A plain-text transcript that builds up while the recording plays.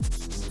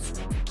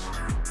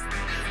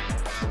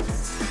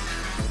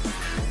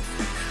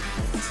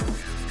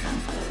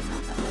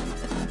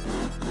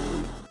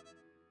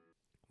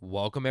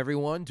Welcome,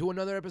 everyone, to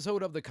another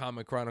episode of the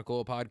Comic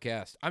Chronicle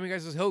podcast. I'm your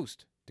guys'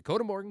 host,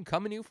 Dakota Morgan,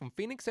 coming to you from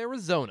Phoenix,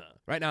 Arizona.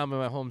 Right now, I'm in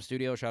my home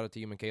studio. Shout out to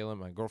you, Michaela,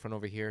 my girlfriend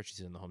over here. She's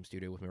in the home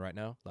studio with me right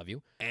now. Love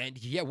you. And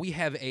yeah, we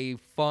have a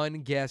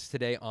fun guest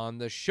today on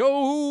the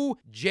show.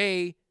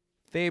 Jay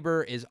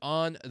Faerber is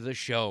on the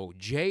show.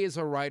 Jay is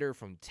a writer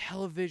from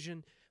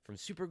television, from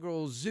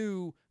Supergirl,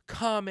 Zoo,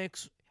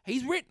 comics.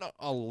 He's written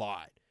a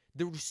lot.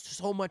 There's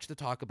so much to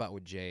talk about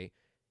with Jay.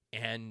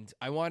 And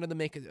I wanted to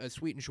make a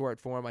sweet and short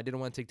for him. I didn't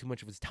want to take too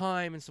much of his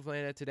time and stuff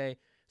like that today.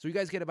 So you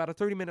guys get about a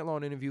 30-minute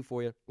long interview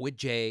for you with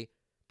Jay.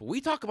 But we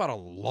talk about a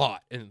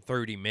lot in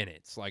 30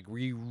 minutes. Like,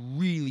 we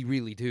really,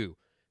 really do.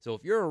 So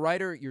if you're a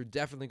writer, you're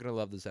definitely going to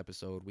love this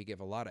episode. We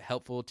give a lot of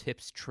helpful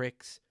tips,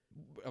 tricks,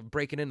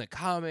 breaking into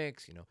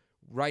comics,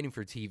 writing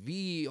for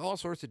TV, all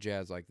sorts of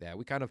jazz like that.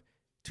 We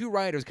two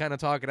writers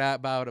talking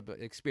about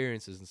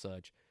experiences and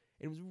such.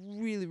 It was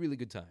really, really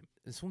good time.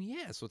 And so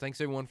thanks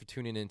everyone for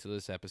tuning into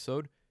this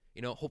episode.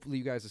 Hopefully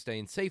you guys are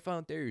staying safe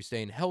out there. You're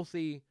staying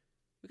healthy.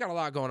 We got a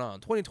lot going on.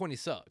 2020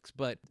 sucks,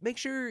 but make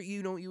sure,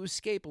 you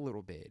escape a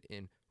little bit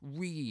and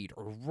read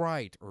or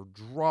write or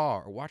draw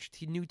or watch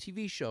a new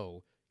TV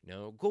show.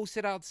 Go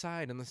sit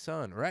outside in the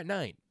sun or at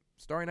night.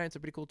 Starry nights are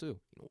pretty cool too.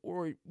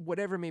 Or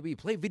whatever it may be.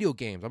 Play video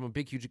games. I'm a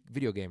big, huge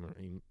video gamer.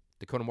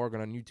 Dakota Morgan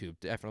on YouTube.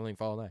 Definitely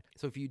follow that.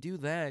 So if you do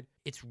that,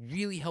 it's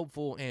really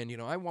helpful. And,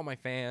 I want my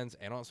fans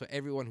and also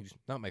everyone who's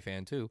not my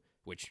fan too,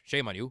 which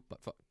shame on you, but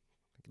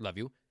love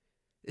you,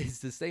 is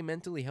to stay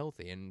mentally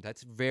healthy. And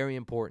that's very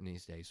important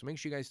these days. So make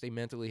sure you guys stay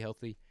mentally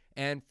healthy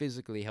and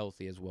physically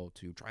healthy as well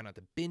too. Try not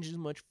to binge as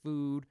much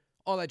food,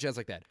 all that jazz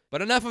like that.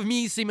 But enough of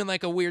me seeming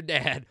like a weird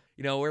dad.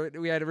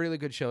 We had a really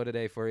good show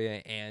today for you.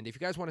 And if you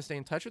guys want to stay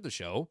in touch with the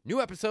show, new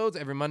episodes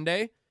every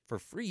Monday for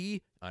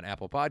free on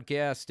Apple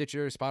Podcasts,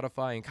 Stitcher,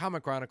 Spotify, and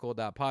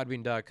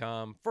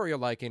comicchronicle.podbean.com for your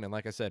liking. And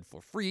like I said,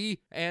 for free.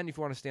 And if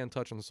you want to stay in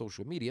touch on the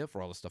social media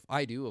for all the stuff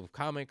I do of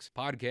comics,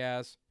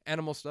 podcasts,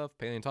 animal stuff,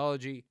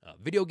 paleontology,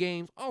 video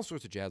games, all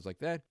sorts of jazz like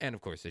that. And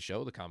of course, this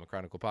show, the Comic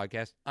Chronicle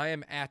podcast. I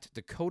am at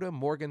Dakota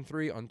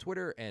Morgan3 on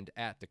Twitter and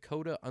at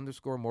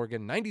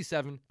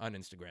Dakota_Morgan97 on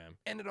Instagram.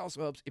 And it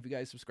also helps if you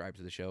guys subscribe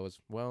to the show as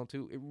well,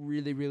 too. It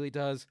really, really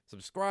does.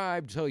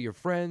 Subscribe, tell your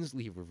friends,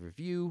 leave a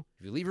review.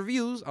 If you leave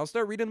reviews, I'll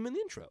start reading them in the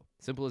intro.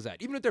 Simple as that.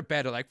 Even if they're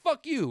bad, they're like,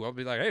 fuck you. I'll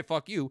be like, hey,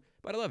 fuck you.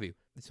 But I love you.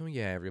 So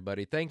yeah,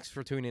 everybody, thanks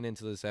for tuning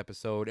into this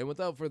episode. And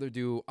without further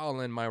ado,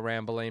 I'll end my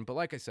rambling. But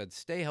like I said,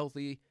 stay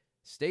healthy.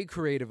 Stay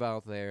creative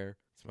out there.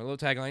 It's my little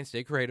tagline,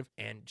 stay creative,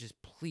 and just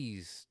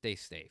please stay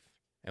safe.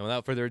 And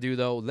without further ado,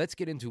 though, let's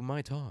get into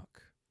my talk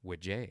with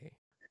Jay.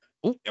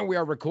 Oh, and we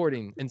are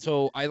recording. And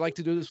so I like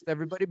to do this with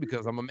everybody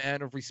because I'm a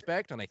man of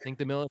respect, and I think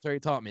the military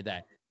taught me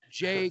that.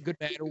 Jay, good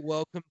man,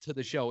 welcome to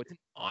the show. It's an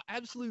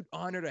absolute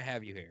honor to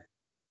have you here.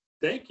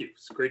 Thank you.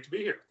 It's great to be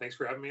here. Thanks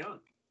for having me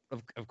on.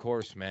 Of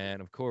course,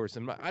 man. Of course.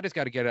 And I just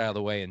got to get it out of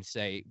the way and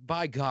say,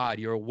 by God,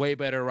 you're a way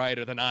better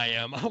writer than I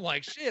am. I'm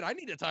like, shit, I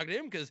need to talk to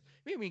him because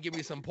maybe he can give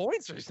me some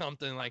points or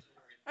something. Like,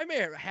 I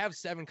may have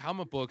 7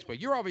 comic books, but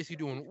you're obviously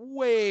doing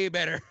way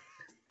better.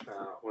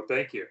 Well,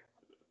 thank you.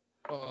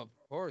 Of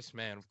course,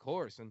 man. Of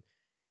course. And,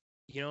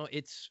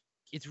 it's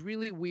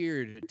really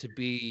weird to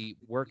be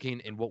working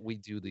in what we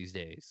do these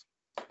days.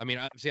 I mean,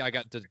 obviously, I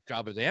got the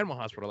job at the animal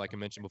hospital, like I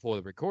mentioned before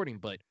the recording,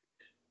 but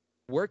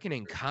working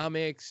in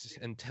comics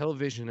and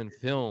television and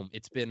film,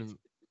 it's been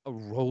a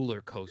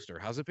roller coaster.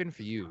 How's it been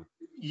for you?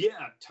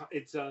 Yeah,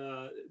 it's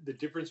the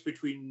difference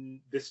between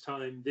this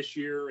time this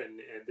year and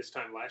this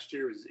time last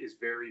year is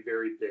very,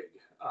 very big.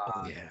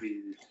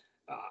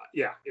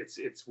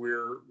 It's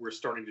we're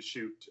starting to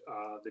shoot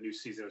the new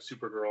season of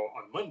Supergirl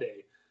on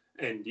Monday,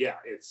 and yeah,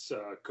 it's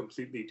a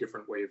completely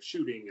different way of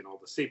shooting and all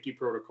the safety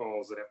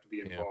protocols that have to be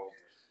involved.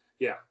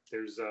 Yeah,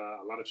 there's a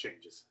lot of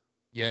changes.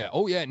 Yeah.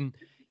 Oh yeah, and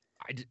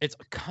it's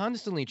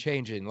constantly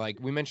changing. Like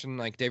we mentioned,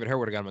 like David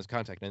Herwood got him his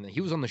contact, and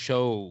he was on the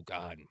show,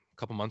 God, a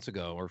couple months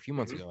ago or a few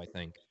months ago, I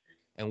think.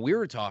 And we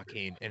were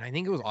talking, and I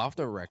think it was off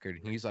the record.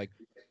 And he's like,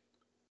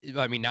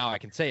 I mean, now I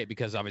can say it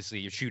because obviously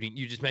you're shooting.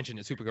 You just mentioned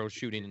that Supergirl's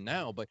shooting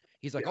now, but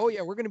he's like, oh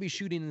yeah, we're gonna be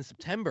shooting in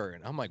September.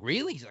 And I'm like,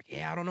 really? He's like,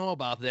 yeah, I don't know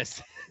about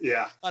this.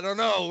 Yeah, I don't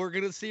know. We're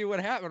gonna see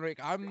what happens.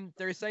 Like,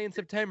 they're saying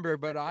September,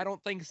 but I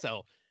don't think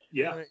so.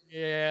 Yeah.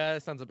 Yeah,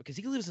 that sounds like, because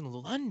he lives in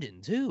London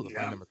too, if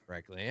I remember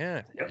correctly.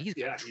 Yeah. Yep. He's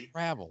got to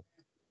travel.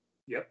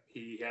 Yep.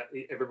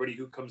 Everybody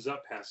who comes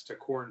up has to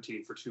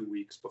quarantine for 2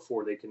 weeks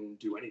before they can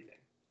do anything.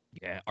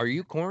 Yeah. Are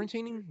you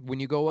quarantining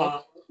when you go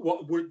up?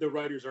 Well, the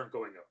writers aren't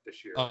going up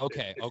this year. Oh,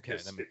 okay.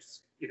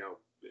 It's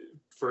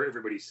for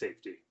everybody's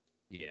safety.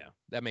 Yeah,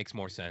 that makes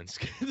more sense.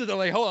 They're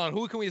like, hold on,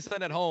 who can we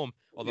send at home?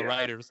 Well, the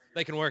writers,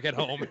 they can work at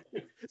home.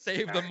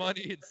 Save the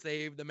money and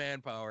save the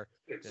manpower.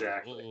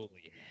 Exactly.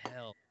 Holy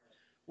hell.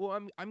 Well,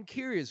 I'm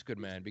curious, good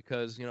man,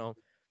 because,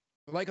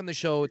 like on the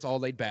show, it's all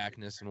laid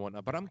backness and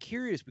whatnot. But I'm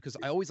curious because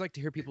I always like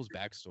to hear people's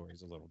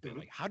backstories a little bit.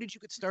 Like, how did you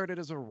get started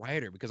as a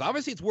writer? Because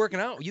obviously it's working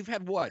out. You've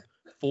had,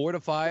 4 to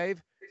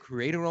 5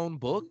 creator-owned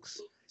books?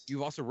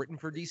 You've also written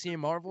for DC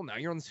and Marvel. Now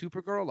you're on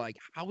Supergirl. Like,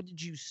 how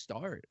did you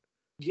start?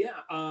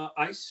 Yeah,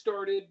 I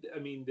started. I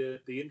mean,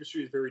 the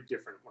industry is very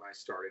different when I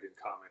started in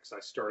comics. I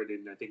started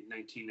in, I think,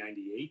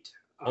 1998.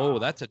 Oh,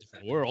 that's a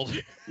different world.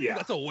 Yeah,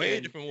 That's a way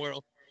and different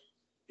world.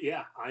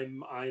 yeah, I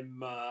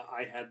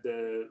had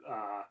the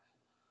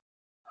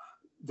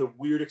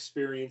weird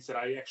experience that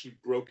I actually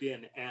broke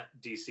in at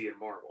DC and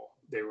Marvel.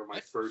 They were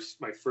What?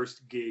 my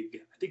first gig.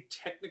 I think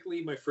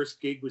technically my first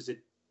gig was at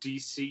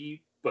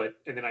DC, but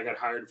and then I got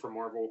hired for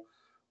Marvel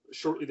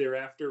shortly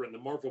thereafter, and the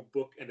Marvel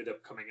book ended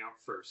up coming out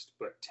first.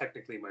 But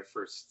technically, my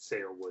first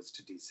sale was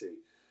to DC,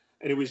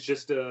 and it was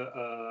just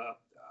a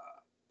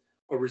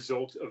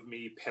result of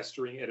me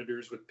pestering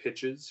editors with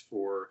pitches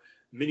for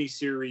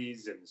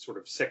miniseries and sort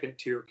of second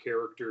tier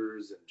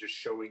characters, and just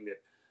showing that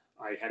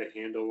I had a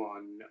handle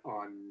on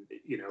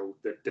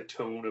the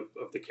tone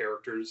of the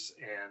characters.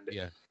 And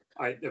Yeah.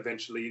 I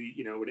eventually,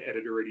 an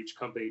editor at each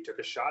company took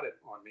a shot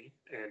on me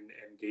and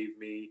gave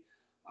me.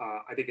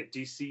 I think at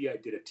DC I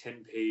did a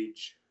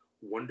 10-page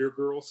Wonder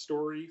Girl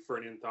story for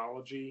an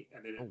anthology,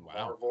 and then Oh, at wow.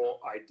 Marvel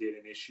I did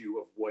an issue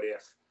of What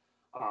If,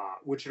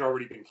 which had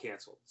already been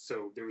canceled.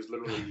 So there was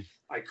literally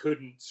I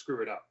couldn't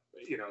screw it up.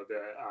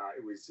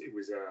 It was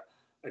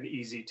an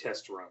easy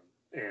test run,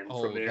 and from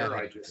Oh, that there had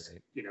I to be just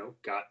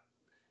great. got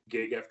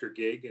gig after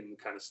gig and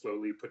kind of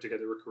slowly put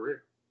together a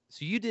career.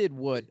 So you did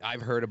what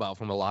I've heard about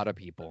from a lot of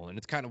people, and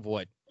it's kind of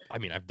what I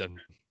mean. I've done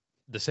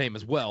the same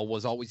as well.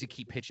 Was always to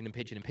keep pitching and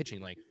pitching and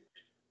pitching. Like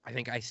I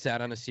think I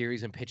sat on a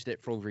series and pitched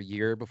it for over a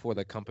year before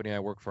the company I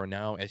work for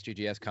now,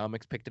 SGGS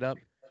Comics, picked it up.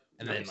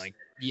 And then Nice. like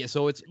yeah,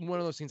 so it's one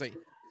of those things like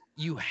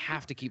you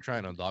have to keep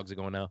trying. On dogs are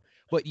going now,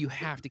 but you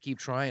have to keep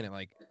trying it.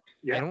 Like I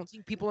Yeah. don't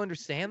think people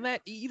understand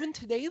that. Even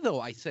today, though,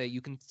 I say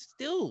you can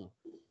still.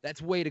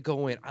 That's way to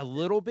go in a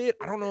little bit.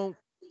 I don't know.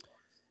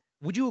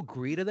 Would you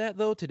agree to that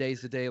though?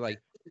 Today's the day. Like,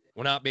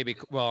 well, not maybe.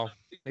 Well,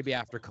 maybe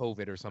after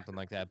COVID or something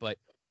like that. But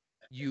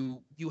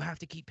you have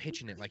to keep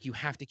pitching it. Like you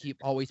have to keep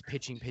always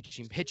pitching,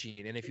 pitching,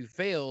 pitching. And if you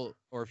fail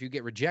or if you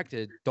get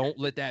rejected, don't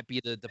let that be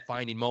the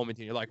defining moment.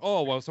 And you're like,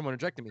 oh well, someone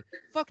rejected me.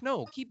 Fuck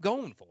no, keep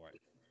going for it.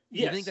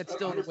 You think Yes, that's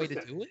still the way to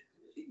 100%. do it?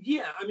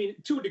 Yeah, I mean,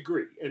 to a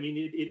degree. I mean,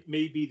 it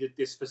may be that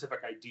this specific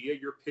idea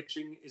you're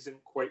pitching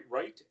isn't quite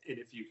right. And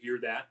if you hear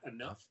that Yeah.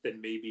 enough,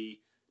 then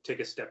maybe take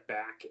a step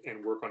back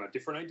and work on a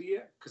different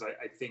idea. Because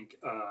I think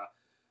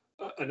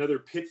another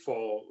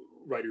pitfall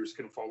writers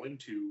can fall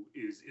into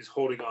is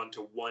holding on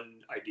to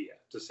one idea,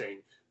 to saying,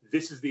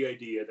 this is the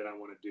idea that I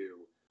want to do.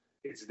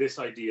 It's this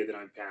idea that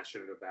I'm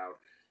passionate about.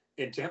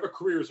 And to have a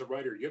career as a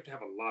writer, you have to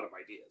have a lot of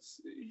ideas.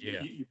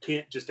 Yeah. You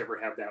can't just ever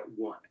have that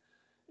one.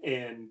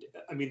 And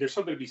I mean, there's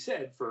something to be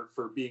said for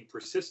being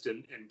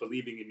persistent and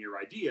believing in your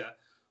idea.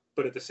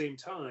 But at the same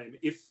time,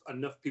 if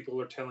enough people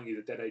are telling you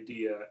that that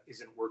idea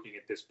isn't working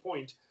at this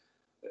point,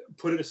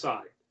 put it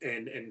aside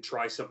and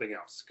try something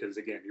else. Because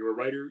again, you're a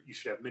writer, you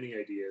should have many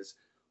ideas.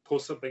 Pull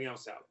something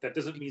else out. That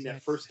doesn't mean that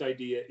Exactly. first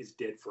idea is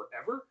dead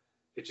forever.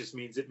 It just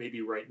means that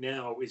maybe right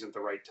now isn't the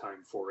right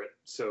time for it.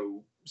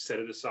 So set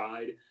it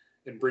aside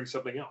and bring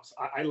something else.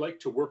 I like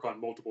to work on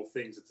multiple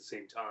things at the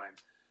same time,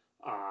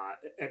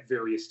 at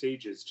various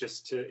stages.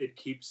 Just to it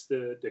keeps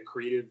the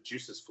creative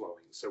juices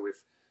flowing. So if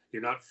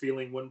you're not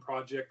feeling one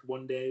project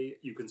one day,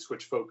 you can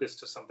switch focus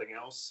to something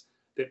else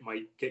that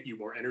might get you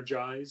more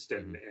energized,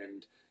 Mhm.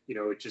 and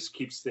it just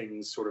keeps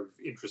things sort of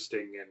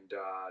interesting and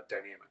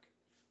dynamic.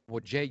 Well,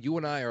 Jay, you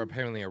and I are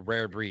apparently a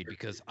rare breed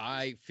because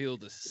I feel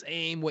the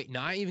same way.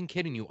 Not even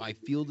kidding you. I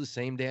feel the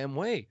same damn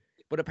way.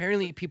 But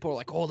apparently people are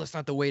like, oh, that's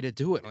not the way to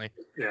do it. Like,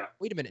 Yeah.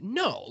 wait a minute.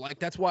 No, like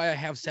that's why I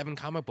have 7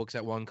 comic books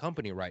at one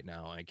company right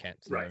now. I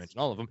can't sit there Right. and mention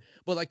all of them,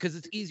 but like, cause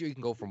it's easier. You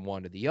can go from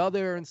one to the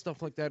other and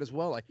stuff like that as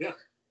well. Like Yeah.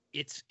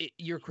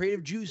 your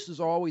creative juices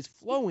are always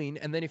flowing.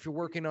 And then if you're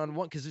working on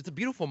one, cause it's a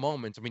beautiful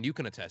moment. I mean, you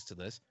can attest to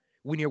this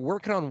when you're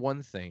working on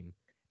one thing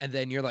and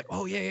then you're like,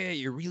 oh yeah,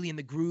 you're really in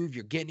the groove.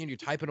 You're getting in, you're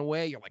typing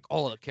away. You're like,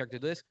 oh, the character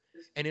this.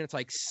 And then it's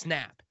like,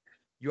 snap.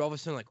 You're all of a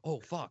sudden like, oh,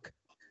 fuck.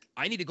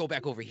 I need to go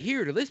back over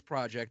here to this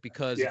project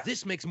because Yeah.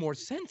 this makes more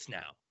sense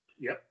now.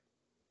 Yep.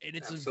 And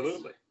it's an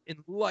Absolutely.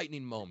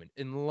 enlightening moment.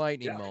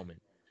 Enlightening Yeah.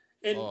 moment.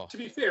 And Oh, to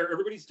be fair,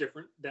 everybody's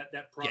different.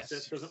 That process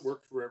yes. doesn't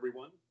work for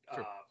everyone,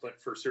 True.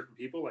 but for certain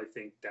people, I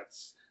think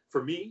that's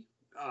for me.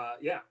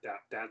 Yeah,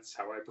 that's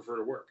how I prefer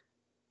to work.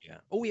 Yeah.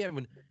 Oh, yeah.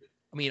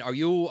 I mean, are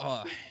you,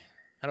 how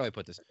do I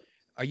put this?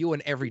 Are you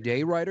an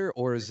everyday writer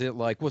or is it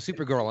like, well,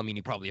 Supergirl, I mean,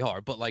 you probably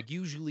are, but like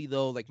usually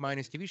though, like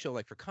minus TV show,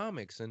 like for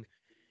comics and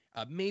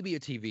maybe a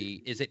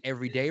TV, is it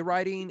everyday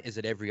writing? Is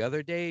it every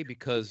other day?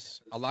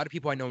 Because a lot of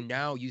people I know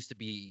now used to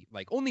be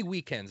like only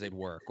weekends they'd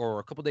work or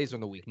a couple days on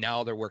the week.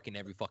 Now they're working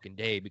every fucking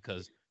day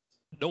because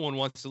no one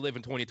wants to live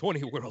in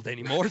 2020 world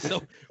anymore.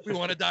 So we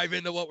want to dive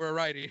into what we're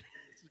writing.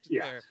 Which is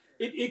Yeah, fair.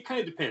 it kind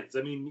of depends.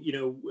 I mean,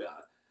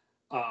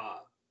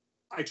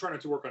 I try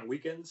not to work on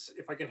weekends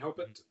if I can help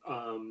Mhm. it.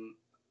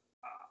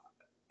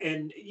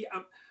 And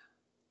yeah,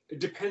 it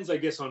depends, I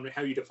guess, on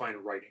how you define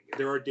writing.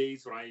 There are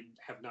days when I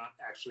have not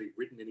actually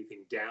written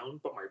anything down,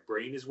 but my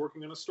brain is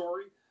working on a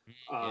story.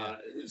 Yeah.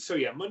 So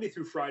yeah, Monday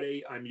through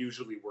Friday, I'm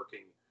usually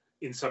working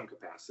in some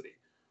capacity.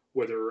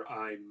 whether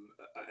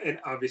and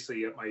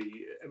obviously at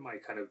my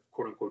kind of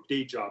quote unquote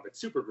day job at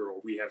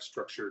Supergirl, we have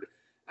structured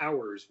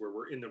hours where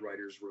we're in the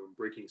writer's room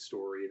breaking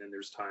story, and then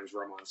there's times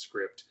where I'm on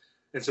script,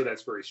 and so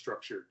that's very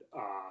structured.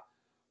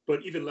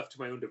 But even left to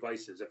my own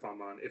devices, if I'm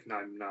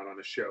not on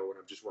a show and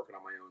I'm just working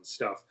on my own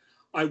stuff,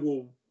 I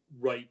will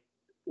write,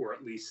 or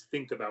at least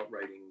think about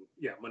writing,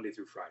 Monday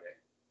through Friday.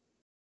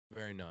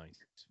 Very nice.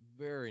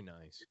 Very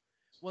nice.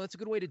 Well, that's a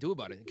good way to do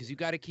about it, because you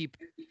got to keep.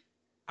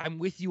 I'm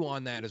with you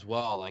on that as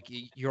well. Like,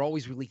 you're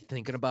always really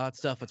thinking about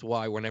stuff. That's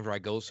why whenever I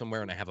go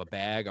somewhere and I have a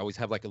bag, I always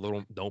have like a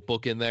little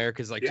notebook in there.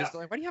 Because just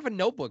like, why do you have a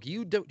notebook? Do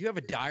you have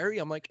a diary?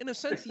 I'm like, in a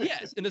sense,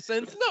 yes. In a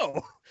sense,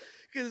 no.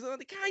 Because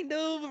kind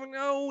of,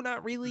 no,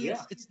 not really.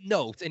 Yeah. It's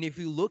notes. And if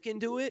you look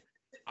into it,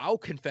 I'll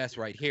confess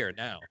right here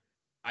now.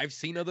 I've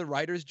seen other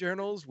writers'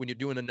 journals when you're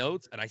doing the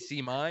notes, and I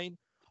see mine.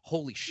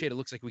 Holy shit, it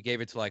looks like we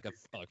gave it to like a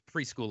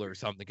preschooler or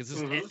something, because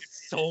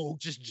it's so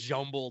just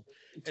jumbled.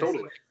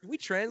 Totally. Like, can we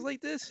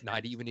translate this?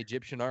 Not even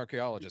Egyptian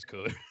archaeologists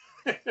could.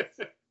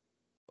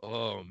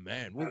 Oh,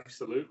 man. Well,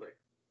 absolutely.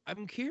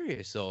 I'm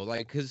curious, though,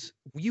 like, because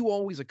were you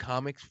always a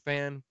comics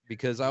fan?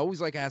 Because I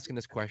always like asking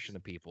this question to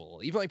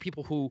people, even like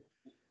people who,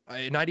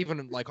 not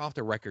even like off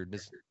the record,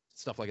 this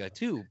stuff like that,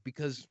 too,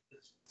 because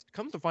it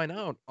comes to find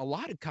out, a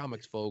lot of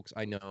comics folks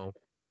I know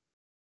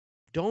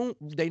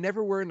they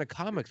never were into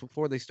comics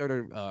before they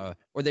started,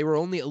 or they were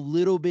only a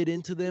little bit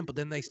into them, but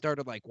then they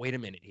started like, wait a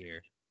minute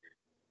here.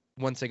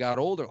 Once they got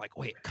older, like,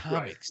 wait,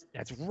 comics,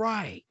 that's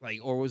right. Like,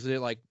 or was it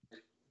like,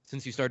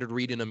 since you started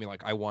reading them, you're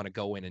like, I want to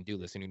go in and do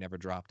this, and you never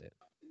dropped it?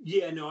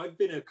 Yeah, no, I've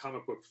been a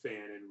comic book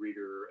fan and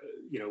reader,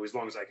 as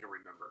long as I can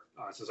remember,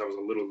 since I was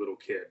a little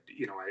kid.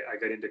 I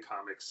got into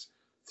comics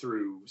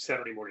through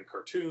Saturday morning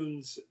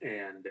cartoons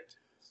and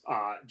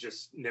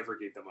just never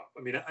gave them up.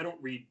 I mean, I don't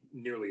read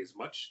nearly as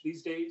much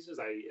these days as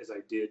I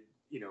did,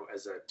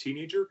 as a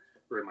teenager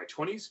or in my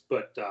 20s.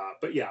 But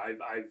yeah,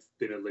 I've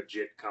been a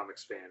legit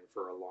comics fan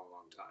for a long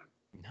time.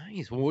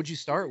 Nice. Well, what'd you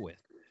start with?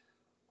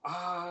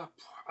 I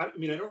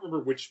mean, I don't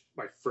remember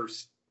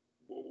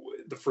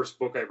the first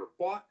book I ever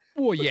bought.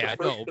 Well,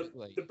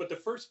 but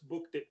the first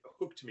book that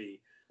hooked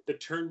me,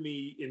 that turned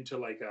me into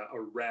like a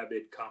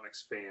rabid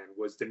comics fan,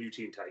 was the New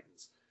Teen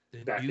Titans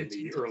back in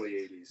the early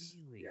 80s.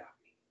 Yeah.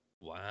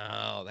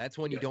 Wow, that's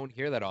one you don't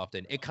hear that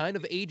often. It kind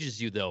of ages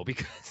you, though,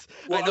 because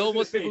I know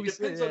most people. It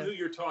depends on who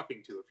you're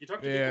talking to. If you're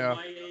talking to people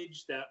my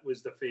age, that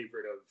was the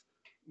favorite of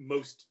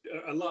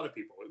a lot of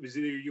people. It was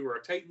either you were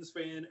a Titans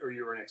fan or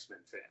you were an X-Men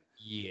fan.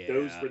 Yeah,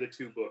 those were the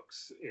two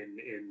books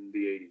in the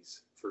 80s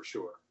for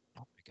sure.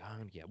 Oh my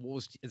god, yeah.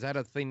 Is that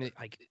a thing that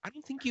I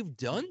don't think you've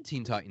done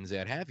Teen Titans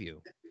yet, have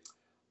you?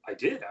 I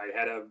did. I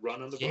had a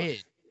run on the book.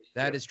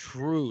 That is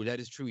true.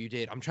 That is true. You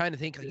did. I'm trying to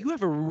think. You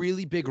have a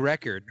really big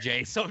record,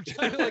 Jay. So I'm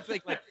trying to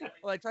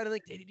trying to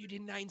think. Did you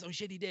did Titans? Oh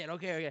shit, he did.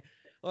 Okay.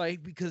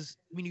 Like, because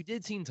I mean, you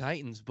did Teen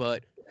Titans,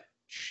 but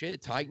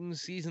shit,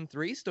 Titans season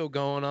 3 still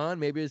going on.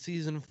 Maybe it's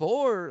season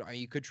 4.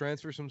 You could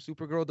transfer some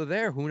Supergirl to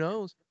there. Who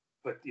knows?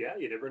 But yeah,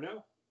 you never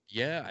know.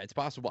 Yeah, it's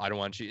possible. I don't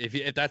want you.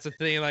 If that's a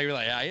thing, like you're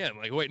like, I am.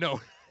 Like, wait, no,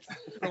 I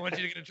don't want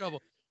you to get in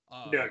trouble.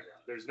 No,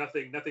 there's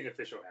nothing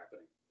official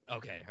happening.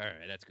 Okay, all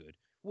right, that's good.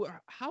 Well,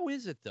 how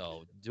is it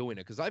though doing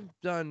it? Because I've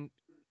done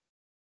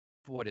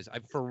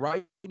for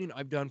writing,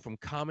 I've done from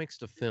comics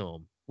to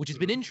film, which has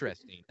been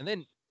interesting. And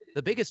then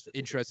the biggest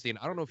interesting,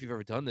 I don't know if you've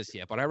ever done this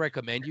yet, but I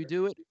recommend you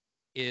do it.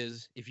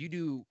 Is if you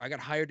do, I got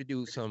hired to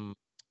do some.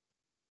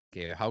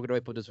 Okay, how do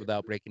I put this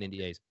without breaking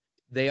NDAs?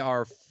 They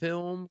are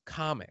film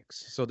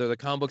comics, so they're the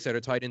comic books that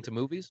are tied into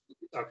movies.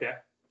 Okay.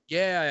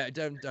 Yeah,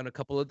 I've done a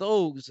couple of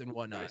those and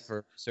whatnot for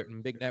a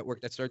certain big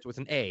network that starts with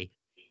an A,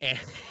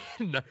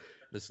 and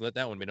let's let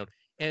that one be known.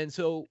 And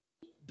so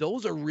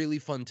those are really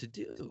fun to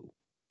do,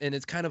 and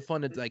it's kind of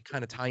fun to like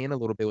kind of tie in a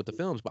little bit with the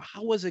films. But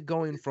how was it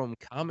going from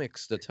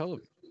comics to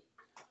television?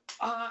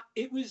 I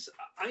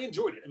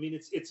enjoyed it. I mean,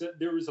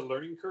 there was a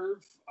learning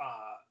curve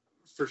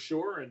for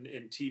sure, and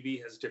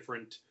TV has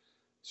different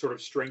sort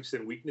of strengths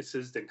and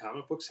weaknesses than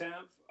comic books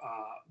have.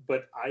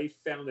 But I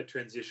found the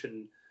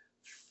transition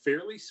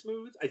fairly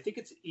smooth. I think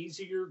it's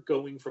easier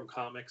going from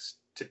comics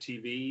to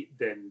TV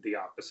than the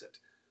opposite.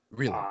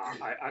 Really?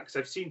 Because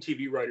I've seen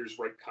TV writers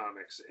write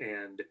comics,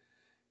 and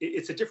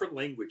it's a different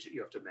language that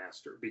you have to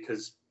master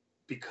because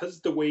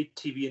the way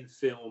TV and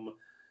film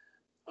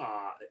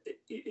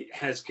it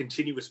has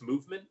continuous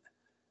movement.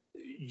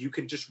 You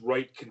can just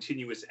write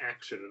continuous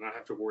action and not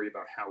have to worry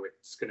about how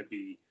it's going to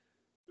be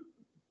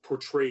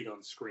portrayed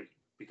on screen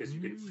because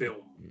you can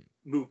film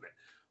movement.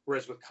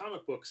 Whereas with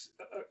comic books,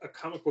 a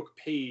comic book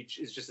page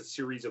is just a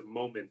series of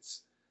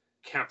moments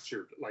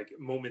captured, like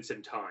moments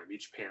in time,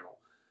 each panel.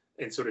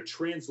 And so to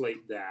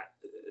translate that,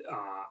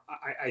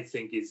 I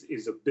think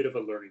is a bit of a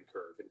learning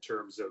curve in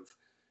terms of,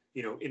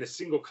 in a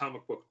single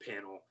comic book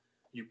panel,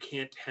 you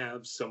can't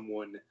have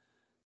someone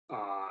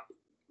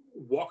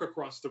walk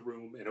across the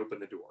room and open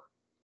the door.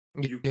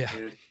 You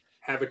can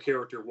have a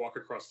character walk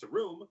across the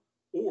room,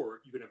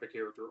 or you can have a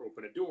character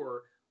open a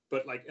door.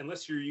 But like,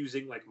 unless you're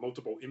using like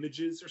multiple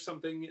images or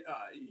something,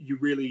 you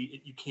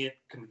can't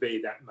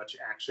convey that much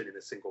action in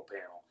a single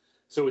panel.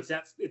 So it's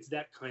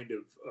that kind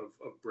of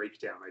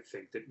breakdown, I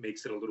think, that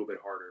makes it a little bit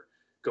harder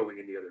going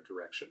in the other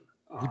direction.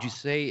 Would you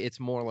say it's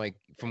more like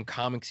from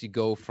comics you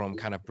go from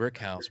kind of brick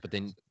house, but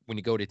then when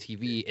you go to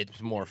TV, it's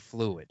more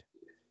fluid?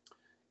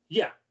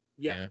 Yeah,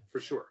 for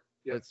sure.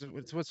 Yeah.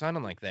 It's what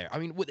sounding like there. I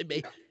mean, would it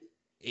make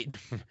it?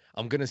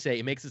 I'm gonna say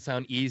it makes it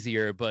sound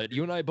easier, but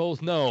you and I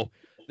both know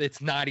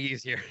it's not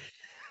easier.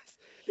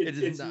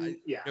 It's not.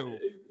 Yeah, no.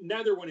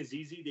 Neither one is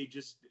easy.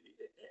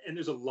 And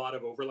there's a lot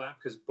of overlap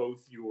because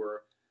both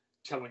you're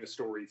telling a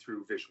story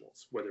through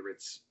visuals, whether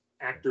it's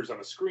actors on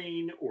a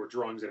screen or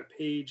drawings on a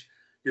page.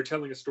 You're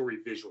telling a story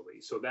visually.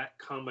 So that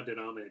common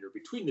denominator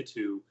between the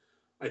two,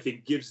 I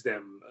think, gives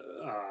them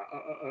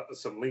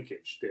some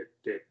linkage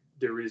that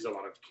there is a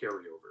lot of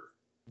carryover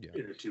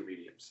in the two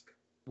mediums.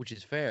 Which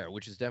is fair,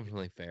 which is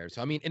definitely fair.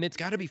 So, I mean, and it's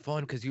got to be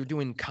fun because you're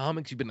doing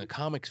comics. You've been a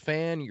comics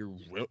fan. You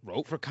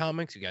wrote for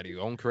comics. You got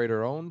your own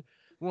creator-owned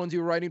ones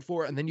you're writing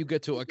for. And then you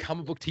get to a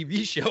comic book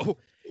TV show.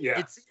 Yeah.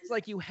 It seems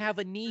like you have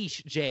a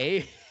niche,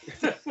 Jay.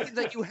 It seems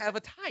like you have a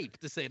type,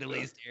 to say the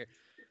least here.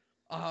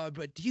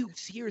 But do you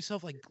see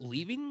yourself like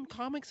leaving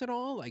comics at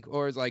all? Like,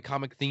 or is like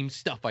comic themed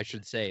stuff, I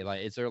should say?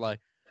 Like, is there like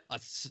a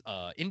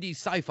indie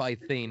sci-fi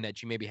thing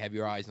that you maybe have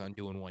your eyes on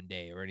doing one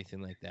day or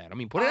anything like that? I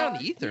mean, put it on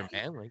the ether,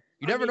 man. Like,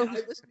 you never know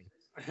who's listening.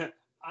 I've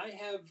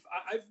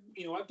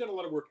done a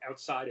lot of work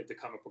outside of the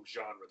comic book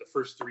genre. The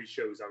first 3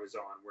 shows I was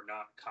on were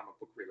not comic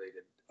book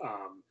related.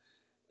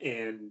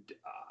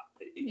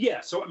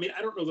 So I mean,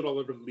 I don't know that I'll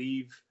ever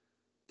leave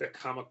the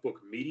comic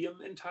book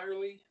medium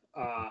entirely.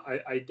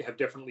 I have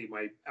definitely,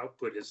 my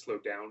output has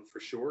slowed down for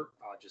sure,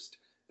 just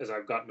as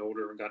I've gotten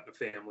older and gotten a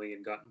family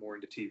and gotten more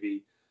into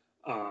TV.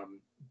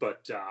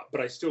 But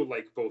I still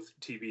like both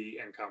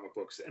TV and comic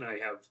books, and I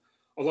have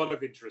a lot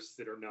of interests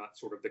that are not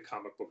sort of the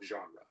comic book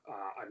genre.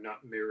 I'm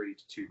not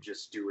married to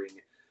just doing,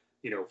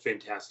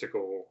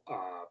 fantastical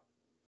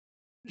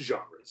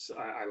genres.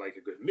 I like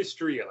a good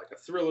mystery. I like a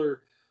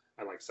thriller.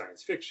 I like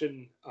science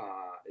fiction.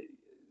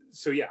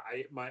 So yeah,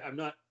 I'm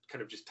not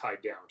kind of just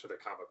tied down to the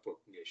comic book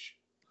niche.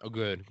 Oh,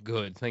 good.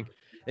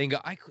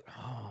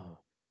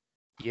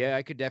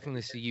 I could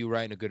definitely see you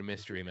writing a good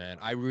mystery, man.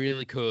 I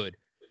really could.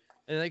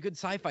 And a good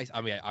sci-fi.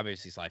 I mean,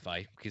 obviously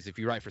sci-fi, because if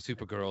you write for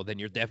Supergirl, then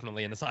you're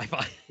definitely in the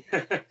sci-fi.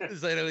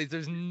 So at least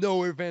there's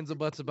no ifs, ands, or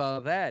buts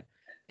about that.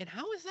 And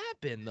how has that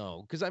been,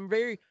 though? Because I've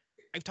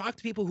talked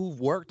to people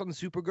who've worked on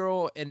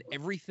Supergirl and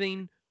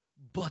everything,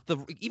 but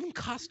even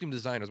costume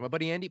designers. My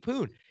buddy Andy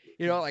Poon,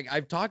 like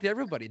I've talked to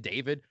everybody,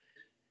 David,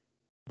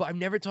 but I've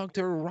never talked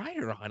to a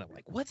writer on it.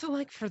 Like, what's it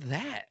like for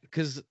that?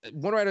 Because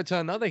one writer to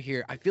another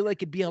here, I feel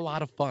like it'd be a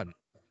lot of fun.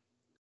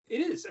 It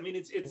is. I mean,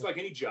 it's like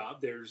any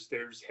job. There's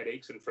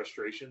headaches and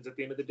frustrations at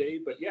the end of the day,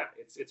 but yeah,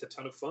 it's a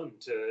ton of fun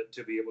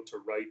to be able to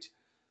write,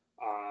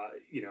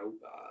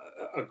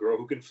 a girl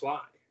who can fly,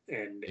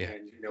 and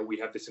we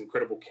have this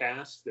incredible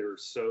cast. They're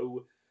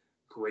so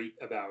great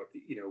about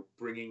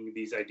bringing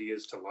these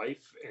ideas to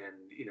life,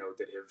 and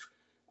that have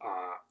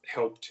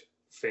helped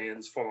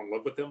fans fall in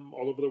love with them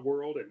all over the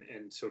world,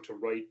 and so to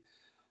write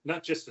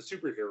not just a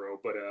superhero,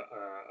 but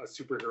a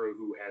superhero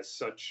who has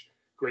such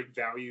great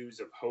values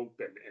of hope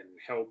and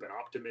help and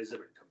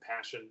optimism and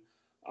compassion.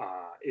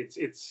 It's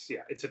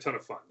a ton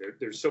of fun.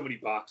 There's so many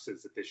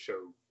boxes that this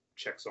show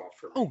checks off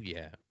for me. Oh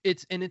yeah,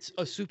 it's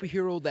a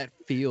superhero that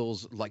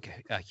feels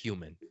like a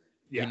human.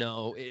 Yeah.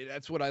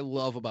 That's what I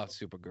love about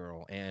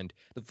Supergirl. And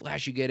the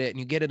Flash, you get it, and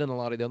you get it in a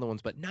lot of the other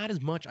ones, but not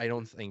as much, I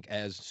don't think,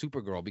 as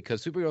Supergirl,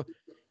 because Supergirl,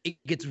 it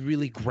gets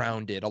really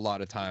grounded a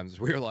lot of times.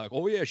 We're like,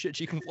 oh yeah, shit,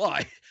 she can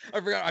fly. I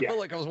forgot. I felt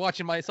like I was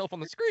watching myself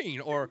on the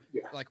screen, or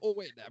like, oh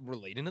wait, I'm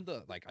relating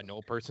to I know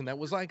a person that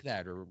was like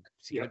that, or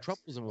seeing the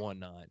troubles and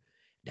whatnot.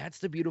 That's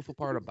the beautiful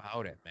part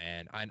about it,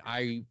 man. And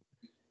I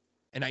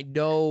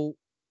know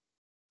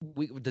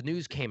the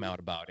news came out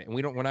about it, and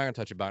we're not gonna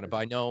touch about it, but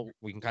I know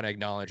we can kind of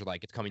acknowledge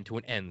like it's coming to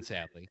an end,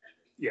 sadly.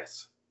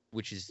 Yes.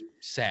 Which is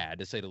sad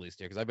to say the least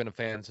here, because I've been a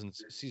fan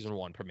since season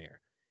 1 premiere.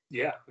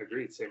 Yeah,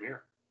 agreed. Same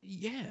here.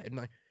 Yeah,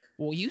 and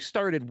you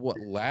started what,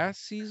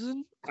 last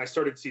season? I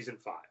started season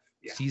 5.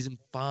 Yeah. Season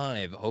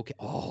 5. Okay.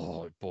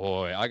 Oh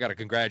boy, I gotta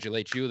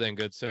congratulate you then,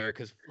 good sir,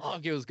 because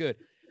fuck, it was good.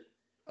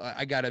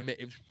 I gotta admit,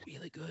 it was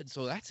really good.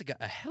 So that's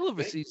a hell of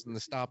a season to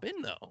stop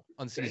in though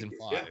on season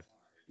 5.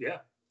 Yeah.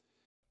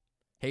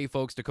 Hey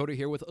folks, Dakota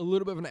here with a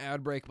little bit of an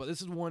ad break, but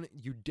this is one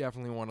you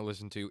definitely want to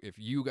listen to if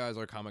you guys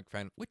are a comic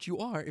fan, which you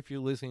are if you're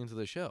listening to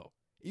the show.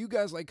 You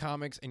guys like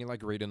comics and you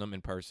like reading them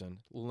in person.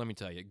 Let me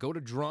tell you, go to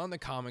Drawn the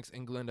Comics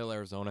in Glendale,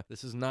 Arizona.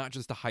 This is not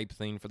just a hype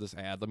thing for this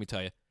ad. Let me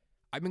tell you,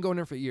 I've been going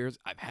there for years.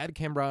 I've had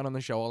Cam Brown on the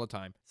show all the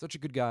time. Such a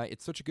good guy.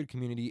 It's such a good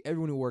community.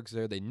 Everyone who works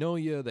there, they know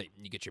you.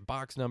 You get your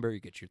box number. You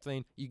get your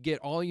thing. You get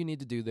all you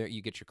need to do there.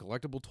 You get your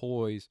collectible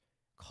toys,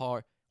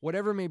 car,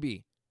 whatever it may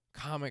be.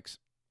 Comics,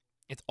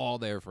 it's all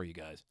there for you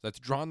guys. That's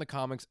Drawn the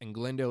Comics in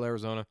Glendale,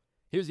 Arizona.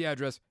 Here's the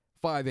address.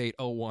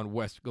 5801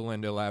 West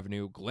Glendale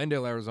Avenue,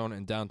 Glendale, Arizona,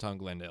 in downtown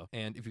Glendale.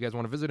 And if you guys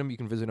want to visit them, you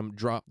can visit them,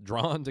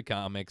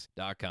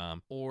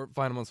 drawntocomics.com, or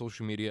find them on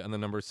social media, and the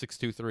number is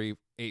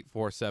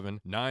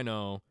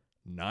 623-847-9090.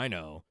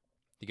 You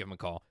give them a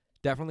call.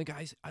 definitely,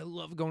 guys, I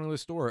love going to the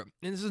store.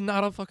 And this is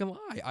not a fucking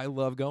lie. I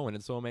love going.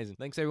 It's so amazing.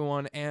 Thanks,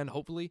 everyone. And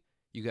hopefully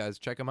you guys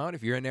check them out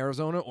if you're in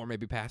Arizona or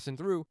maybe passing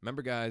through.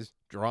 Remember, guys,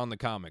 draw on the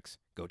comics.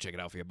 Go check it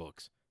out for your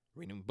books.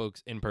 Reading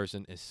books in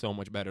person is so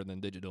much better than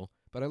digital.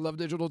 But I love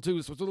digital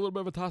too, so it's a little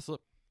bit of a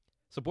toss-up.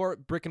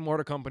 Support brick and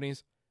mortar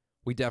companies.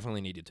 We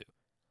definitely need you to.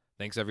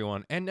 Thanks,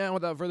 everyone. And now,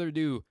 without further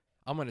ado,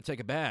 I'm going to take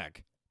it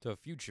back to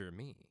future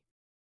me.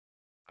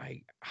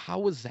 How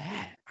was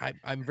that?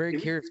 I'm very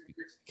curious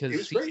because it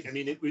was great. I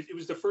mean, it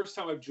was the first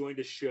time I've joined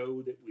a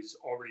show that was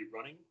already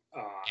running.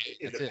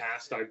 In the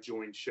past, I've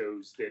joined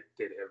shows that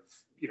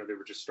have, they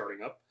were just starting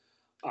up.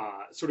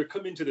 So to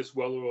come into this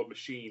well-oiled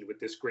machine with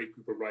this great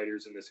group of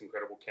writers and this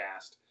incredible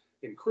cast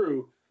and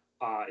crew,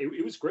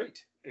 it was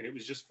great, and it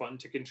was just fun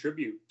to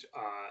contribute,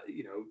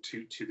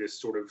 to this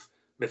sort of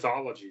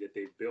mythology that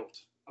they've built.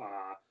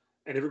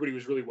 And everybody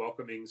was really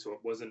welcoming, so it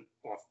wasn't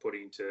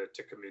off-putting to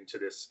come into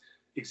this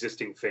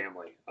existing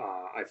family.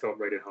 I felt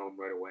right at home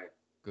right away.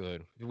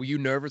 Good. Were you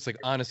nervous? Like,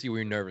 honestly, were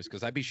you nervous?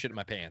 Because I'd be shitting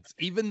my pants.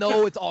 Even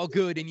though it's all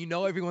good and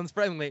everyone's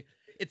friendly,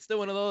 it's still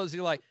one of those,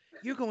 you're like,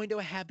 you're going to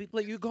a happy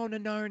place. You're going to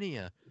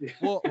Narnia.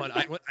 Well,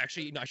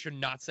 actually, I should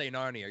not say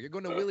Narnia. You're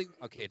going to Willy.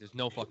 Okay, there's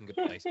no fucking good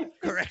place.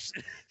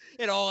 Correction.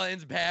 It all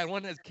ends bad.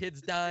 One has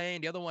kids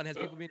dying. The other one has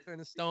people being turned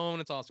to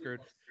stone. It's all screwed.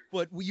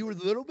 But were you a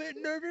little bit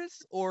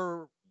nervous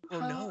or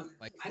no?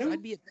 Like, I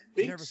don't think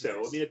nervous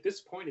so. I mean, at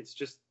this point, it's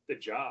just the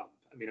job.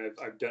 I mean,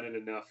 I've done it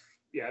enough.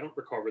 Yeah, I don't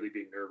recall really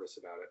being nervous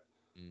about it.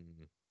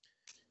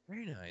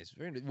 Very nice.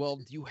 Very nice. Well,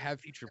 do you have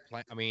future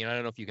plans? I mean, I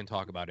don't know if you can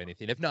talk about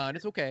anything. If not,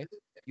 it's okay. Do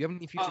you have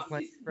any future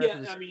plans?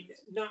 Yeah, I mean,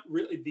 not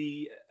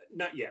really.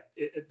 Not yet.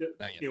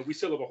 Not yet. We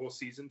still have a whole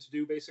season to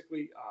do,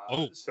 basically.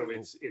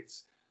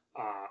 It's.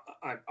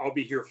 I'll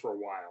be here for a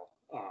while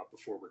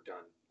before we're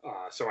done.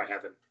 So I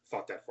haven't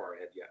thought that far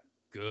ahead yet.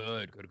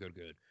 Good.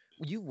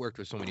 Well, you worked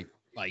with so many,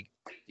 like,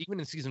 even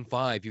in season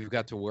 5, you've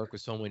got to work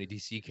with so many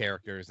DC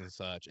characters and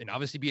such, and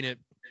obviously being a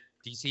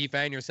DC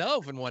fan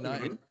yourself and whatnot.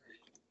 Mm-hmm.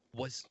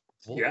 What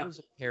was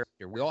a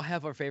character? We all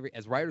have our favorite,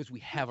 as writers, we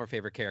have our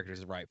favorite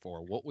characters to write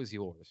for. What was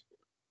yours?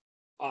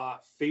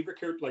 Favorite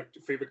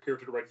character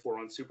to write for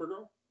on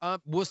Supergirl?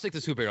 We'll stick to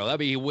Supergirl. That'd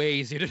be way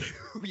easier to do.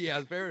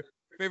 Yeah,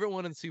 favorite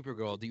one in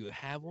Supergirl. Do you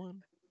have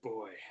one?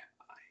 Boy,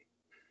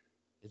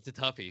 it's a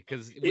toughie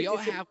because we all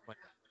have one.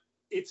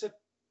 It's a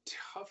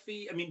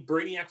toughie. I mean,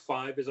 Brainiac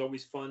 5 is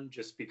always fun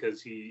just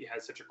because he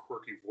has such a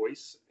quirky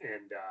voice,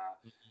 and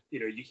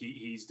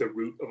he's the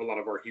root of a lot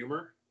of our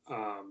humor.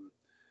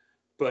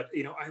 But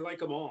I like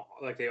them all.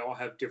 Like, they all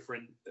have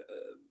different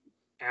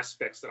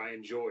aspects that I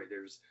enjoy.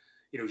 There's,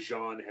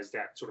 Jean has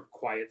that sort of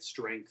quiet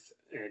strength,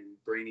 and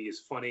Brainy is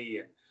funny,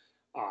 and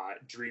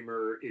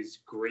Dreamer is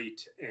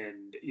great,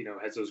 and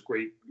has those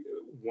great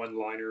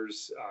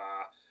one-liners.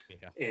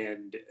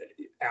 And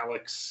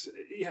Alex,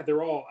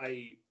 they're all.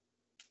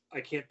 I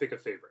can't pick a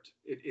favorite.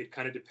 It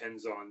kind of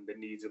depends on the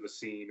needs of the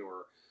scene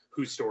or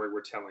whose story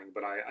we're telling.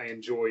 But I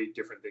enjoy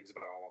different things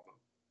about all of them.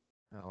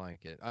 I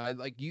like it. I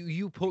like you.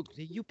 You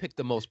picked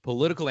the most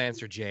political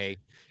answer, Jay.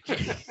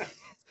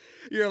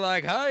 You're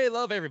like, I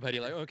love everybody.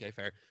 Like, okay,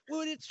 fair.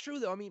 Well, it's true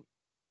though. I mean,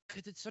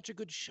 because it's such a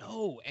good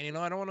show, and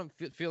I don't want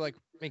to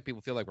make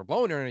people feel like we're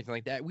blowing or anything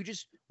like that.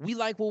 We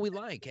like what we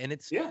like, and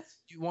it's you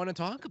want to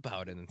talk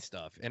about it and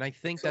stuff. And I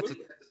think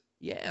Absolutely.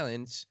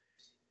 and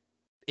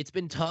it's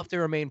been tough to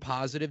remain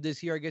positive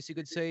this year, I guess you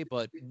could say.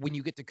 But when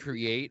you get to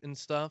create and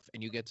stuff,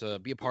 and you get to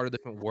be a part of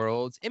different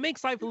worlds, it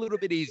makes life a little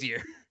bit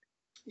easier.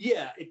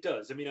 Yeah, it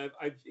does. I mean,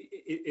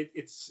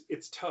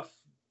 it's tough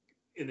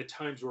in the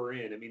times we're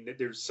in. I mean,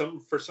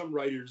 for some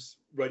writers,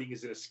 writing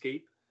is an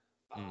escape,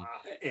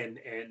 and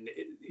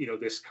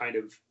this kind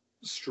of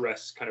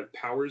stress kind of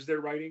powers their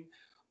writing.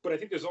 But I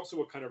think there's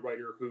also a kind of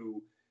writer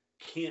who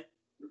can't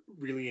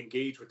really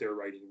engage with their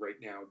writing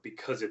right now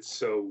because it's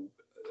so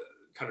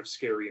kind of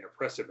scary and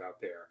oppressive out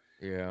there.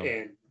 Yeah.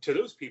 And to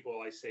those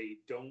people, I say,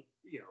 don't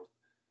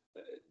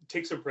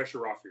take some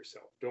pressure off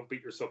yourself. Don't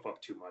beat yourself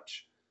up too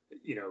much.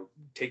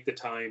 Take the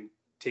time,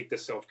 take the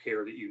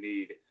self-care that you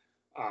need,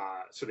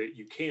 so that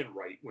you can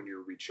write when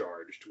you're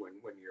recharged,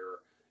 when you're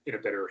in a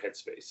better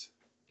headspace.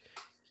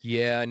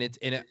 Yeah,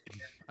 and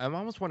I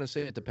almost want to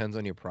say it depends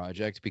on your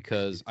project,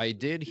 because I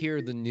did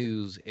hear the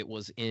news. It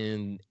was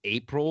in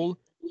April,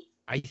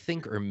 I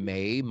think, or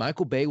May.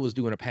 Michael Bay was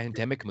doing a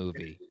pandemic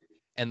movie,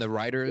 and the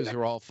writers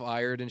are all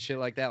fired and shit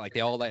like that. Like,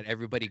 they all let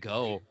everybody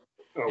go.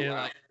 Oh,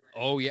 wow.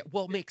 Oh, yeah.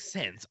 Well, it makes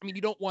sense. I mean,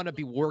 you don't want to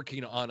be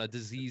working on a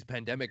disease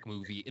pandemic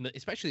movie,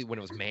 especially when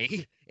it was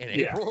May and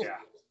April. Yeah.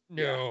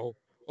 No.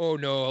 Oh,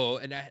 no.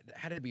 And that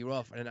had to be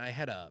rough. And I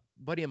had a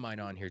buddy of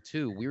mine on here,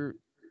 too. We were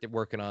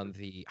working on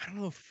I don't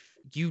know if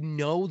you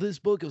know this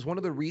book. It was one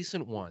of the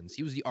recent ones.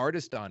 He was the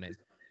artist on it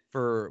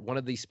for one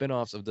of the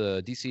spinoffs of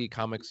the DC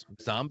Comics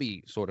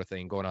zombie sort of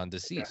thing going on,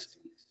 Deceased.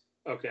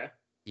 Okay.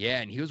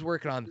 Yeah, and he was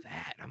working on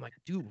that. I'm like,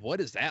 dude,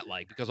 what is that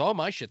like? Because all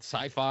my shit's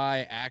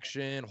sci-fi,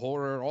 action,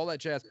 horror, all that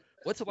jazz.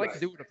 What's it like to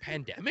do with a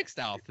pandemic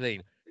style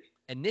thing?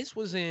 And this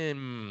was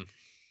in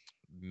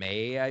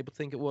May, I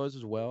think it was,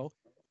 as well.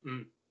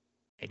 Mm.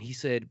 And he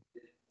said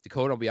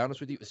Dakota, I'll be honest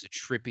with you, it's the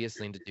trippiest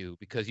thing to do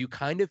because you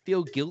kind of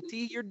feel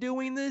guilty you're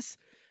doing this,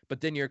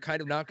 but then you're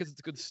kind of not because it's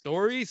a good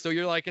story. So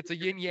you're like, it's a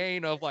yin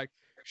yang of like,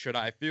 should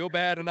I feel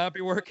bad and not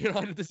be working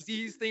on the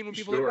disease thing when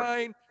people are Sure.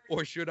 dying,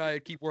 or should I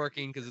keep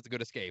working because it's a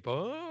good escape?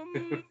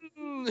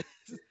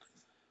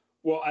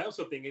 Well, I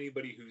also think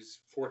anybody who's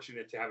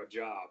fortunate to have a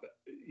job,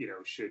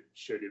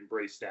 should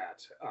embrace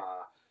that.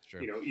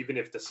 Sure. Even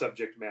if the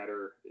subject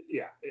matter,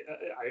 yeah,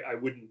 I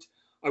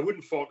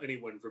wouldn't fault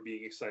anyone for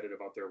being excited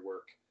about their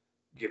work,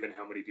 given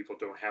how many people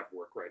don't have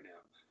work right now.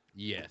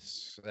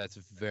 Yes, that's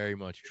very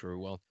much true.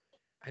 Well,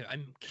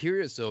 I'm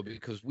curious though,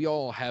 because we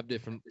all have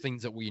different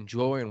things that we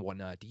enjoy and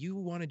whatnot. Do you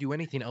want to do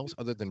anything else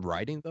other than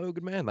writing, though,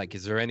 good man? Like,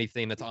 is there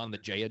anything that's on the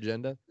J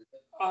agenda?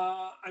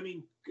 I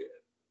mean,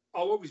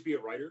 I'll always be a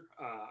writer.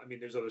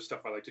 There's other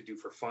stuff I like to do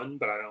for fun,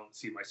 but I don't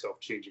see myself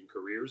changing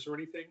careers or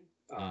anything.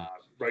 Mm,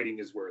 Writing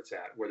is where it's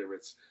at, whether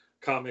it's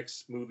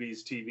comics,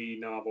 movies, TV,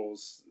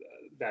 novels.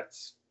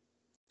 That's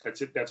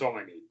it. That's all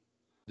I need.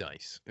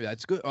 nice.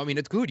 That's good. I mean,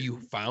 it's good. You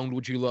found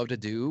what you love to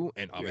do,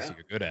 and Yeah. obviously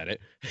you're good at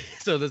it.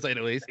 So to say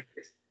the least,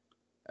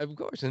 of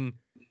course. And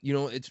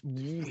it's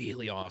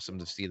really awesome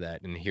to see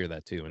that and hear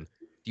that too. And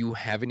do you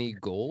have any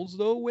goals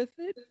though with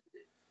it?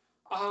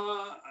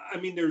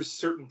 There's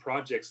certain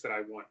projects that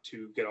I want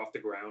to get off the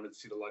ground and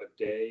see the light of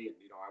day, and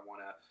I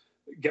want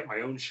to get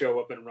my own show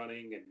up and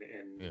running,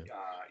 and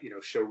Yeah.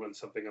 show run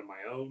something on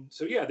my own.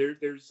 So yeah,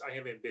 there's I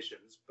have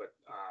ambitions, but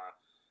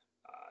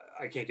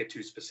I can't get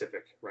too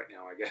specific right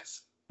now, I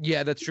guess.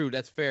 Yeah, that's true.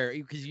 That's fair.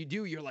 Because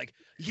you're like,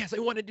 yes, I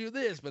want to do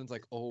this, but it's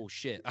like, oh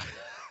shit,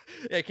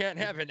 it can't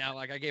happen now.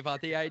 Like I gave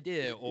out the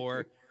idea,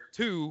 or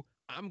two,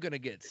 I'm gonna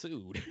get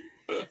sued.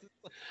 Oh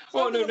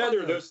no, Something about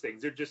neither of the those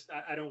things. They're just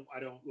I don't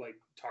like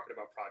talking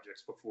about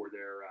projects before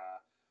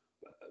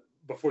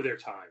their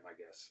time, I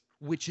guess.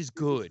 which is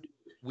good.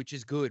 Which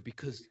is good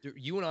because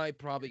you and I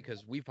probably,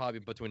 because we probably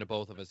between the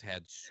both of us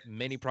had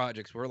many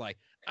projects. We're like,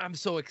 I'm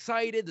so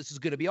excited. This is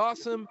gonna be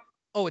awesome.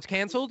 Oh, it's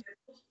canceled.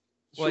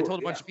 Well, I Sure. told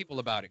a Yeah. bunch of people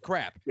about it.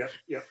 Crap. Yep.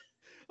 Yep.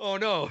 Oh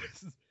no.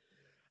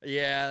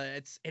 Yeah,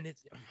 it's.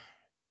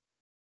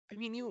 I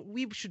mean,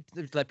 we should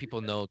let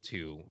people know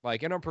too.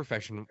 Like in our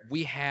profession,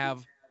 we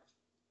have.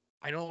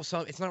 I know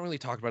some. It's not really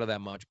talked about it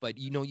that much, but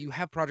you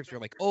have projects where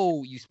like,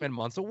 oh, you spend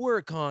months of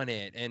work on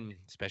it, and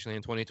especially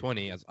in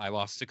 2020, as I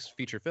lost 6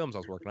 feature films I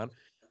was working on,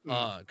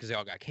 Mm. because they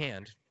all got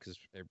canned because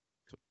they're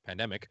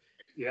pandemic.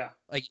 Yeah.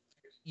 Like,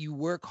 you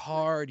work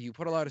hard, you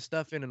put a lot of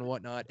stuff in and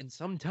whatnot, and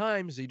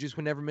sometimes they just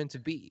were never meant to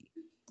be.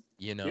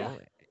 You Yeah. know,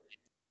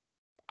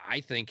 I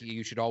think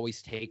you should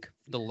always take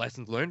the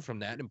lessons learned from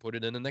that and put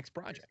it in the next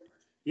project.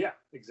 Yeah.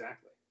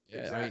 Exactly. Yeah,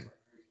 I mean,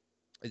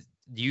 Exactly.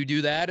 do you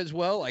do that as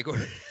well? Like,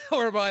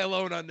 or am I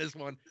alone on this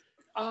one?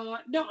 No,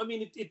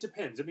 it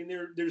depends.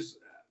 There's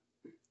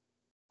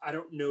I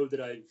don't know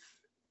that I've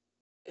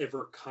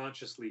ever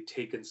consciously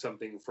taken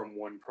something from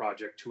one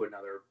project to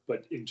another,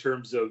 but in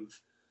terms of,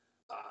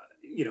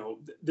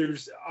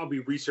 I'll be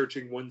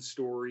researching one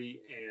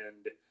story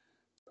and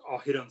I'll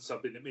hit on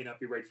something that may not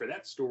be right for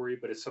that story,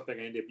 but it's something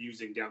I end up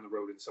using down the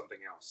road in something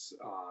else.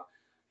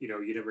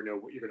 You never know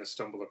what you're going to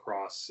stumble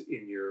across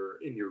in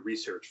your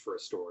research for a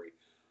story.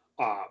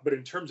 But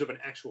in terms of an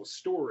actual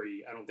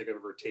story, I don't think I've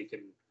ever taken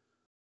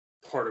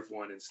part of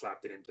one and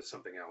slapped it into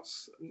something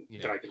else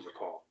that I can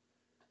recall.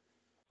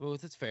 Well,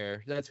 that's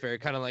fair. That's fair.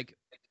 Kind of like,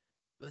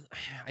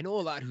 I know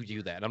a lot who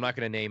do that. I'm not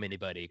going to name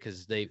anybody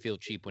because they feel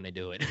cheap when they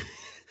do it.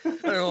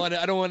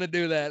 I don't want to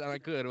do that. I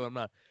could, but I'm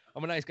not.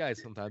 I'm a nice guy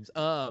sometimes.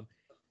 Yeah,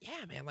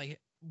 man. Like,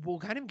 we'll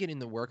kind of get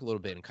into work a little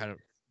bit and kind of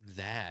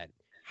that.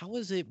 How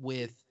is it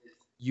with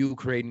you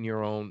creating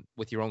your own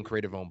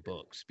creative own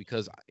books?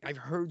 Because I've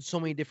heard so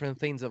many different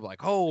things of like,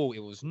 oh,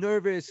 it was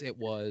nervous. It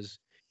was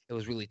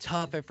really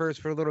tough at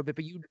first for a little bit,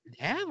 but you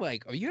had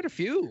a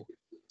few.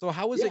 So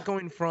how was Yeah. it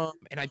going from?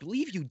 And I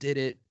believe you did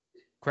it.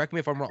 Correct me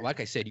if I'm wrong. Like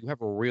I said, you have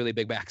a really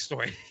big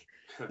backstory,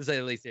 to say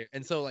the least here.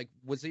 And so, like,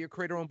 was it your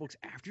creator own books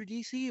after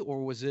DC,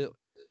 or was it?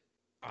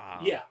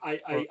 Yeah, I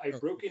Or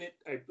broke in it.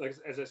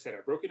 As I said,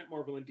 I broke in at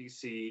Marvel and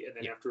DC, and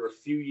then yeah, after a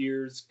few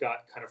years,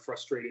 got kind of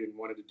frustrated and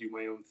wanted to do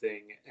my own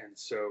thing, and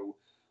so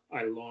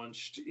I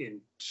launched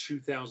in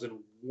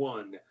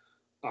 2001.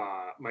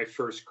 My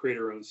first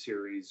creator-owned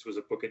series was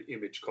a book at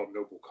Image called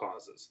Noble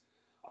Causes,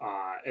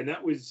 and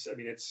that was,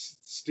 it's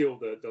still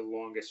the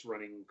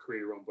longest-running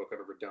creator-owned book I've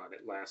ever done.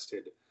 It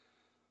lasted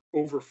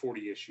over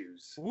 40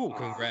 issues. ooh,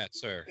 congrats,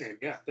 sir. And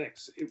yeah,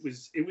 thanks. It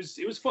was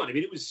fun.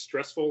 It was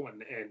stressful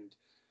and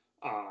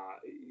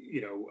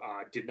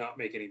did not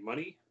make any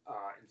money.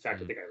 In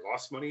fact, I Mm. think I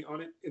lost money on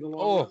it in the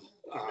long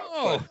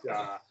Oh run.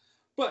 no.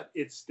 But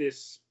it's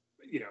this,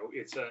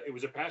 it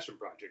was a passion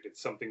project.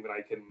 It's something that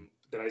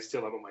I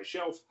still have on my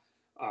shelf,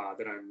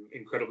 that I'm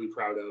incredibly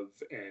proud of,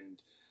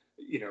 and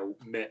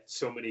met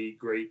so many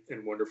great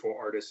and wonderful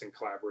artists and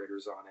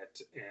collaborators on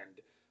it, and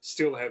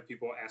still have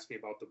people ask me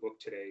about the book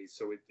today.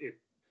 So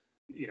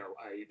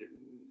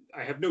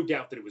I have no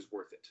doubt that it was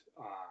worth it.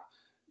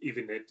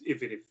 Even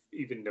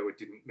though it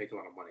didn't make a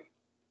lot of money.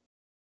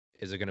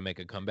 Is it gonna make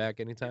a comeback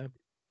anytime?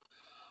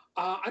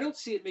 I don't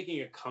see it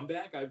making a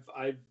comeback.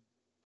 I've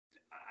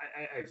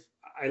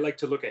I like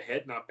to look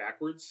ahead, not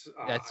backwards.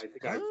 I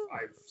think Oh.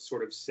 I've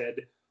sort of said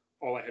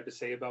all I had to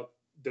say about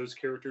those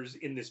characters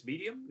in this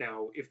medium.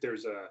 Now, if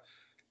there's a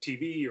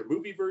TV or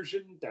movie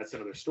version, that's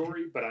another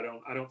story. But I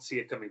don't see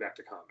it coming back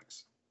to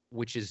comics.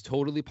 Which is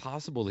totally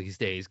possible these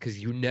days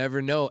because you never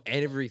know.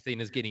 Everything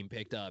is getting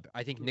picked up.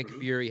 I think Nick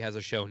Fury has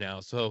a show now,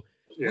 so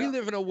we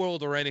live in a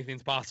world where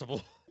anything's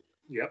possible.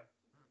 Yep.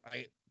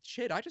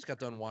 I just got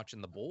done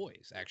watching The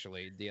Boys,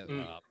 actually,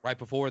 right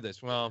before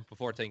this. Well,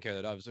 before taking care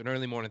of that, it was an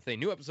early morning thing.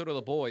 New episode of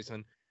The Boys,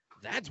 and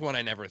that's one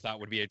I never thought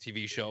would be a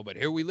TV show, but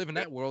here we live in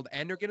that world,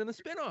 and they're getting the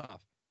spinoff.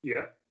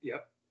 Yep. Yeah,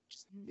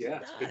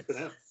 it's good for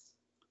them.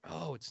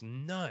 Oh, it's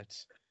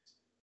nuts.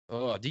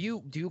 Oh, do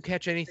you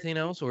catch anything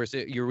else, or is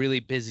it you're really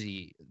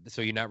busy,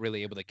 so you're not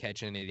really able to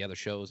catch any of the other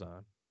shows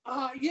on?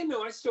 Yeah,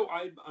 no, I'm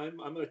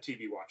a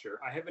TV watcher.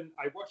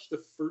 I watched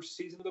the first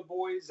season of The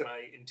Boys, and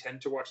I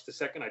intend to watch the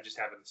second. I just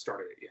haven't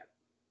started it yet.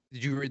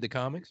 Did you read the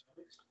comics?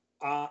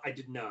 I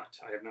did not.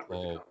 I have not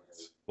read the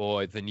comics.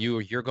 Boy, then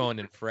you're going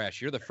in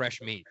fresh. You're the fresh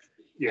meat.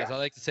 Yeah. As I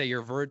like to say,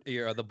 you're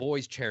the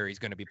Boys cherry is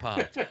going to be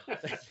popped.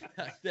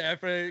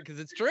 Definitely, because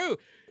it's true.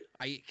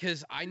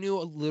 Because I knew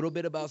a little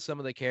bit about some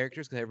of the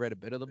characters because I read a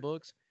bit of the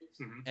books,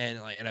 and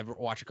I've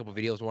watched a couple of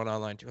videos, one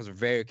online too. I was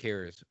very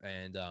curious,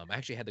 and I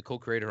actually had the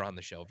co-creator on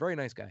the show, very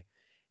nice guy.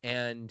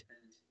 And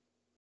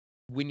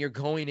when you're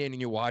going in and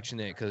you're watching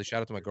it, because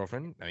shout out to my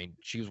girlfriend, I mean,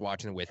 she was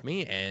watching it with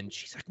me, and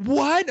she's like,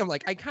 "What?" I'm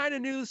like, "I kind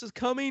of knew this was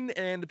coming,"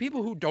 and the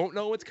people who don't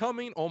know what's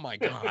coming, oh my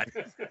god,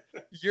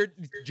 you're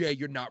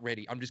not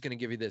ready. I'm just gonna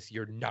give you this: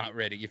 you're not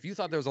ready. If you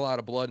thought there was a lot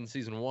of blood in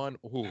season 1,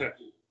 ooh.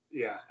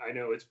 Yeah, I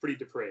know. It's pretty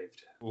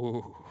depraved.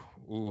 Ooh.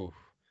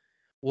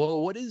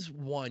 Well, what is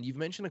one? You've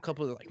mentioned a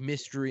couple of like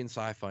mystery and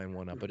sci-fi and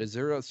whatnot, but is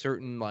there a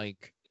certain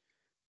like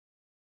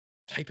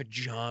type of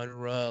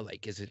genre?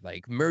 Like, is it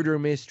like murder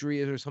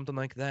mystery or something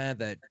like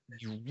that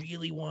you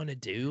really want to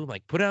do?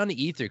 Like, put it on the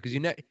ether because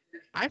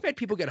I've had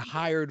people get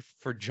hired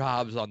for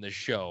jobs on this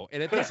show,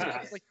 and it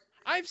pisses like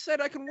I've said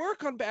I can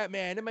work on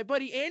Batman, and my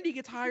buddy Andy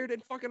gets hired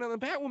and fucking on the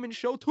Batwoman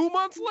show 2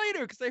 months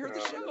later because they heard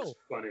the show. That's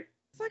funny.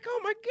 It's like,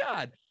 oh my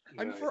god.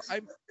 Nice.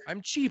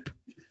 I'm cheap,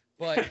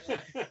 but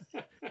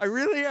I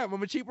really am.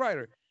 I'm a cheap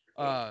writer.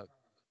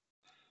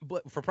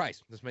 But for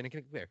price, just making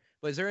it clear.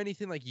 But is there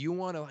anything like you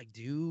want to like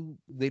do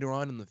later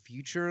on in the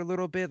future a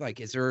little bit? Like,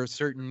 is there a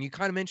certain, you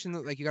kind of mentioned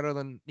that like you got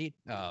other neat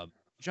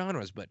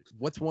genres, but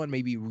what's one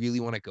maybe you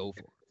really want to go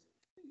for?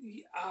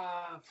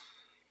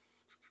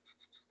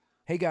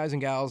 Hey guys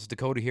and gals,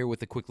 Dakota here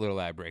with a quick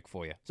little ad break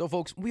for you. So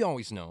folks, we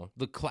always know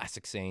the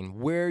classic saying,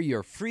 wear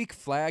your freak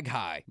flag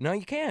high. Now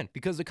you can,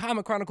 because the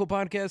Comic Chronicle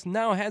podcast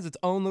now has its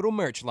own little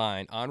merch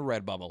line on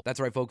Redbubble. That's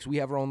right folks, we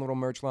have our own little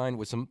merch line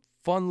with some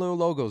fun little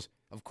logos.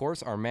 Of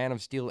course, our Man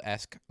of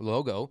Steel-esque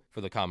logo for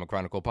the Comic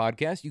Chronicle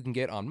podcast you can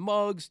get on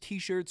mugs,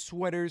 t-shirts,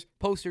 sweaters,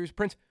 posters,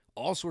 prints,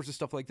 all sorts of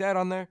stuff like that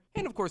on there.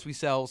 And of course, we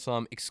sell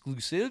some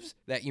exclusives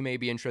that you may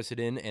be interested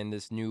in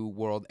this new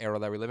world era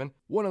that we live in.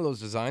 One of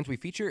those designs we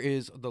feature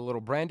is the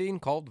little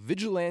branding called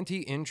Vigilante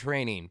in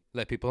Training.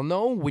 Let people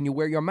know when you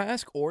wear your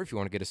mask, or if you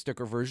want to get a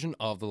sticker version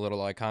of the little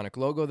iconic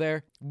logo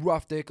there,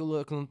 rough dick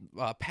looking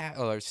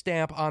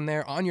stamp on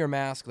there on your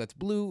mask that's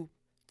blue,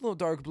 a little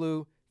dark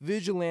blue,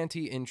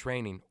 Vigilante in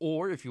Training.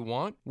 Or if you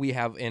want, we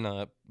have in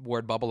a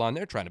word bubble on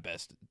there, trying to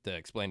best to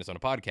explain this on a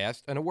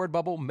podcast, and a word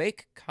bubble,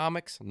 make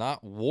comics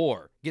not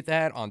war. Get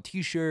that on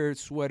t-shirts,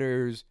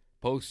 sweaters,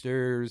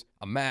 posters,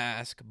 a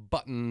mask,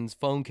 buttons,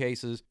 phone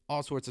cases,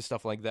 all sorts of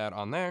stuff like that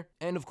on there.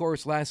 And of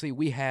course, lastly,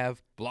 we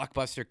have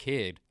Blockbuster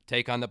Kid.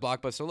 Take on the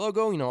Blockbuster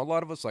logo. You know, a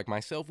lot of us, like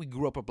myself, we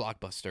grew up a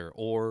Blockbuster.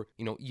 Or,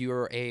 you know,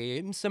 you're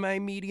a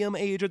semi-medium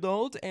age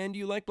adult and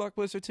you like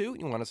Blockbuster too.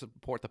 You want to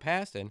support the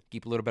past and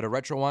keep a little bit of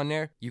retro on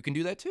there. You can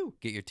do that too.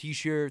 Get your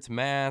t-shirts,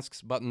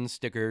 masks, buttons,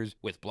 stickers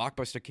with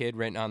Blockbuster Kid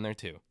written on there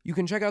too. You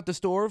can check out the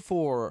store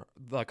for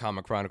the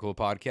Comic Chronicle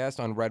podcast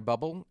on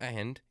Redbubble.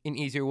 And an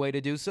easier way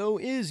to do so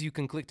is you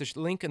can click the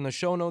link in the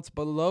show notes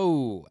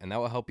below. And that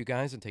will help you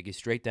guys and take you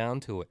straight down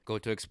to it. Go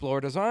to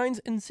Explore Designs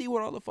and see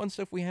what all the fun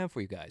stuff we have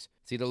for you guys.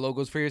 See the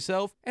logos for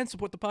yourself and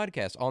support the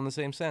podcast all in the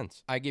same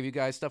sense. I give you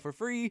guys stuff for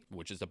free,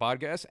 which is the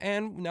podcast,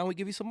 and now we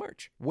give you some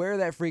merch. Wear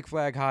that freak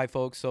flag high,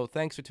 folks. So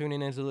thanks for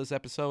tuning into this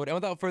episode. And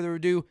without further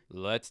ado,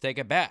 let's take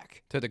it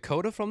back to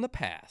Dakota from the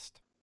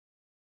past.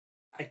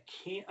 I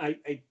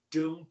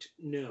don't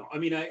know. I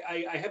mean,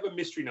 I have a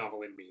mystery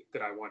novel in me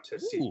that I want to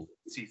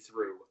see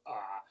through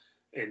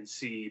and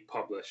see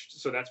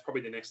published. So that's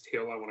probably the next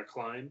hill I want to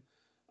climb.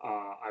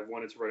 I've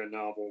wanted to write a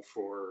novel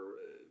for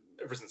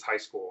ever since high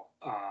school.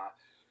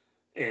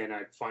 And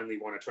I finally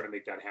want to try to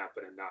make that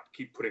happen and not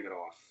keep putting it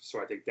off. So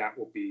I think that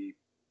will be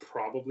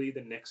probably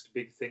the next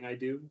big thing I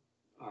do.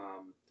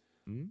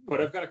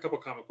 But I've got a couple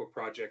comic book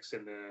projects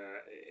in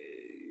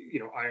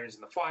the, irons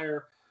in the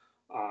fire.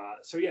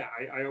 So yeah,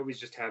 I always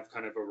just have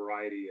kind of a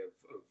variety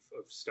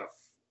of stuff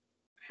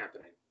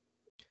happening.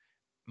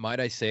 Might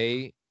I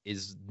say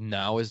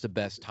now is the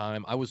best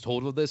time. I was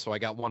told of this, so I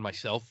got one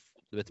myself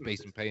that's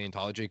based in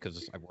paleontology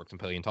because I've worked in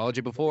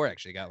paleontology before. I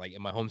actually got like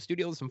in my home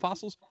studio some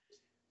fossils,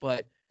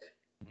 but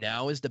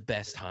now is the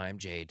best time,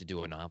 Jay, to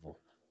do a novel.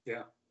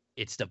 Yeah.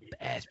 It's the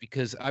best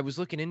because I was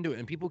looking into it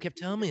and people kept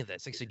telling me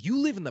this. I said, you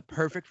live in the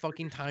perfect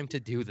fucking time to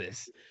do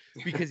this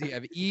because you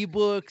have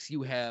ebooks.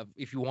 You have,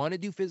 if you want to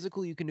do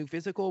physical, you can do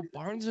physical.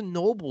 Barnes and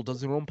Noble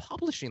does their own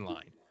publishing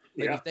line.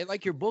 Like Yeah. if they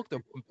like your book,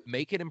 they'll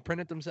make it and print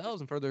it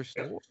themselves and for their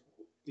Yep. store.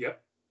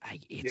 Yep.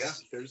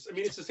 It's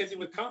it's the same thing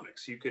with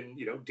comics. You can,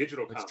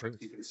 digital It's comics, true.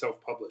 you can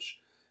self-publish.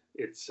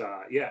 It's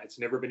it's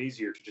never been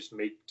easier to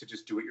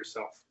just do it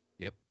yourself.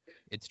 Yep,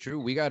 it's true.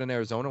 We got an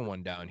Arizona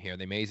one down here,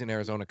 the Amazing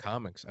Arizona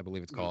Comics, I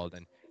believe it's called,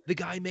 and the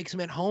guy makes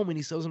them at home and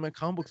he sells them at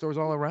comic book stores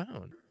all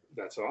around.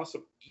 That's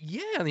awesome.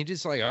 Yeah, and he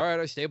just like, all right,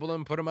 I stapled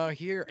them, put them out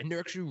here, and they're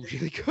actually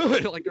really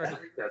good. Like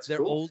they're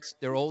cool.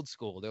 they're old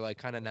school. They're like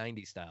kind of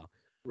 90s style.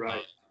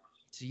 Right.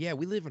 So yeah,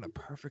 we live in a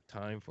perfect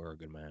time for a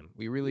good man.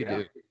 We really do.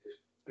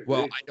 Agreed.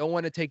 Well, I don't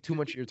want to take too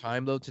much of your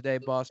time though today,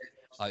 boss.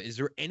 Is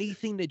there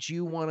anything that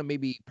you want to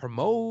maybe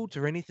promote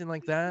or anything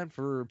like that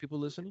for people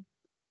listening?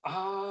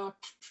 I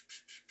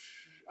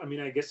mean,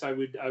 I guess I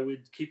would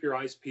keep your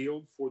eyes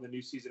peeled for the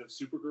new season of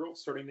Supergirl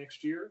starting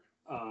next year.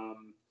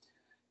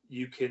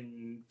 You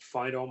can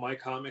find all my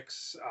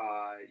comics.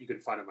 You can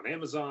find them on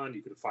Amazon.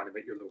 You can find them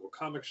at your local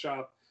comic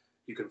shop.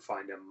 You can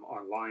find them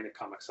online at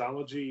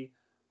Comixology.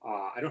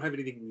 I don't have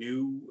anything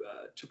new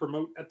to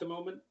promote at the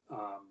moment,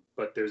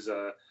 but there's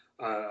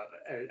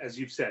as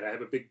you've said, I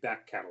have a big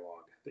back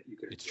catalog that you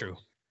can. It's true.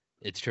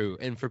 It's true.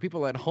 And for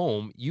people at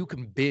home, you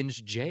can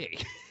binge Jay.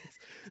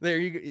 There,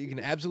 you can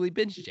absolutely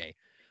binge Jay.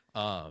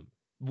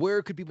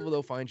 Where could people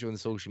though find you on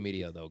social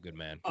media though, good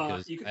man?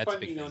 Because you can find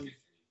me on.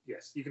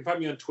 Yes, you can find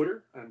me on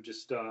Twitter. I'm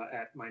just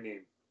at my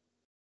name.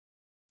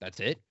 That's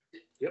it?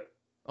 Yep.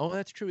 Oh,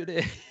 that's true. It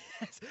is.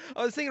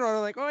 I was thinking,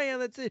 like, oh yeah,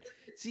 that's it.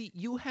 See,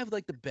 you have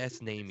like the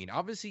best naming.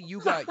 Obviously, you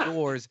got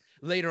yours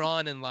later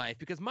on in life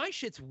because my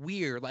shit's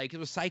weird. Like it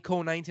was Psycho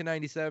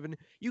 1997.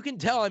 You can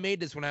tell I made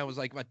this when I was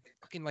like a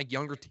fucking like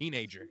younger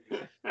teenager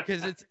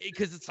because it's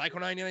Psycho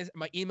 1997.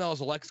 My email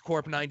is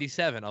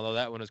LexCorp97, although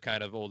that one was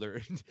kind of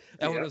older.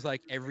 That one was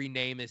like every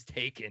name is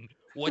taken.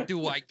 What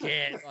do I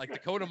get? Like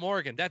Dakota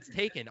Morgan, that's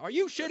taken. Are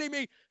you shitting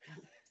me?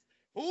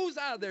 Who's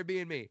out there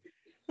being me?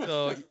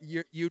 So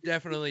you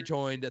definitely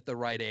joined at the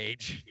right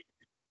age.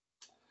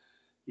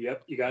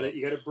 Yep, you got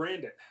to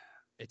brand it.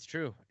 It's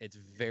true. It's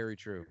very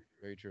true.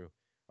 Very true.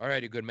 All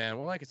righty, good man.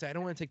 Well, like I said, I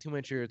don't want to take too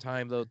much of your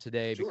time though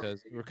today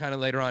because we're kind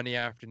of later on in the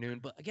afternoon.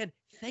 But again,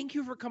 thank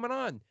you for coming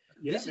on.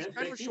 Yeah, this is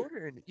kind of a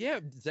shorter. Yeah,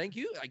 thank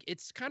you. Like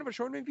it's kind of a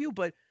short review,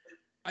 but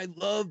I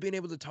love being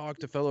able to talk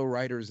to fellow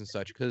writers and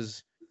such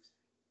because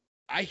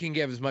I can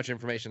give as much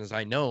information as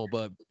I know,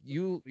 but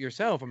you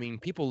yourself, I mean,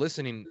 people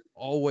listening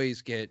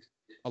always get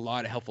a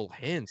lot of helpful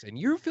hints, and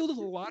you're filled with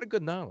a lot of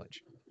good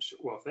knowledge.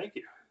 Well, thank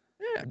you.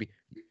 Yeah,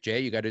 Jay,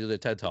 you got to do the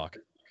TED Talk.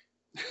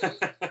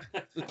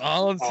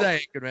 All I'm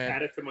saying, good man.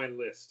 Add it to my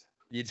list.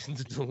 It's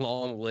a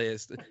long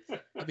list.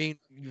 I mean,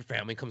 your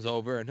family comes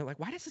over and they're like,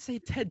 "Why does it say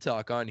TED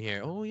Talk on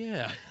here?" Oh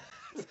yeah,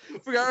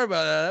 forgot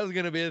about that. That was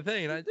gonna be a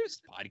thing. There's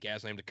a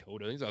podcast named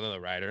Dakota. He's another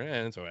writer.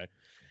 That's all right.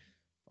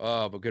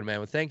 Oh, but good man.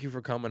 Well, thank you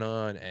for coming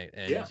on,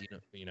 and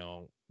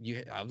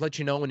I'll let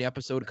you know when the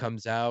episode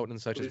comes out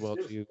and such as well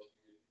too.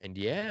 And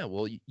yeah,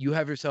 well, you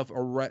have yourself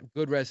a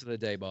good rest of the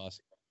day, boss.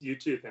 You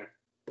too, man.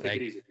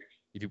 Take it easy.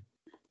 You do.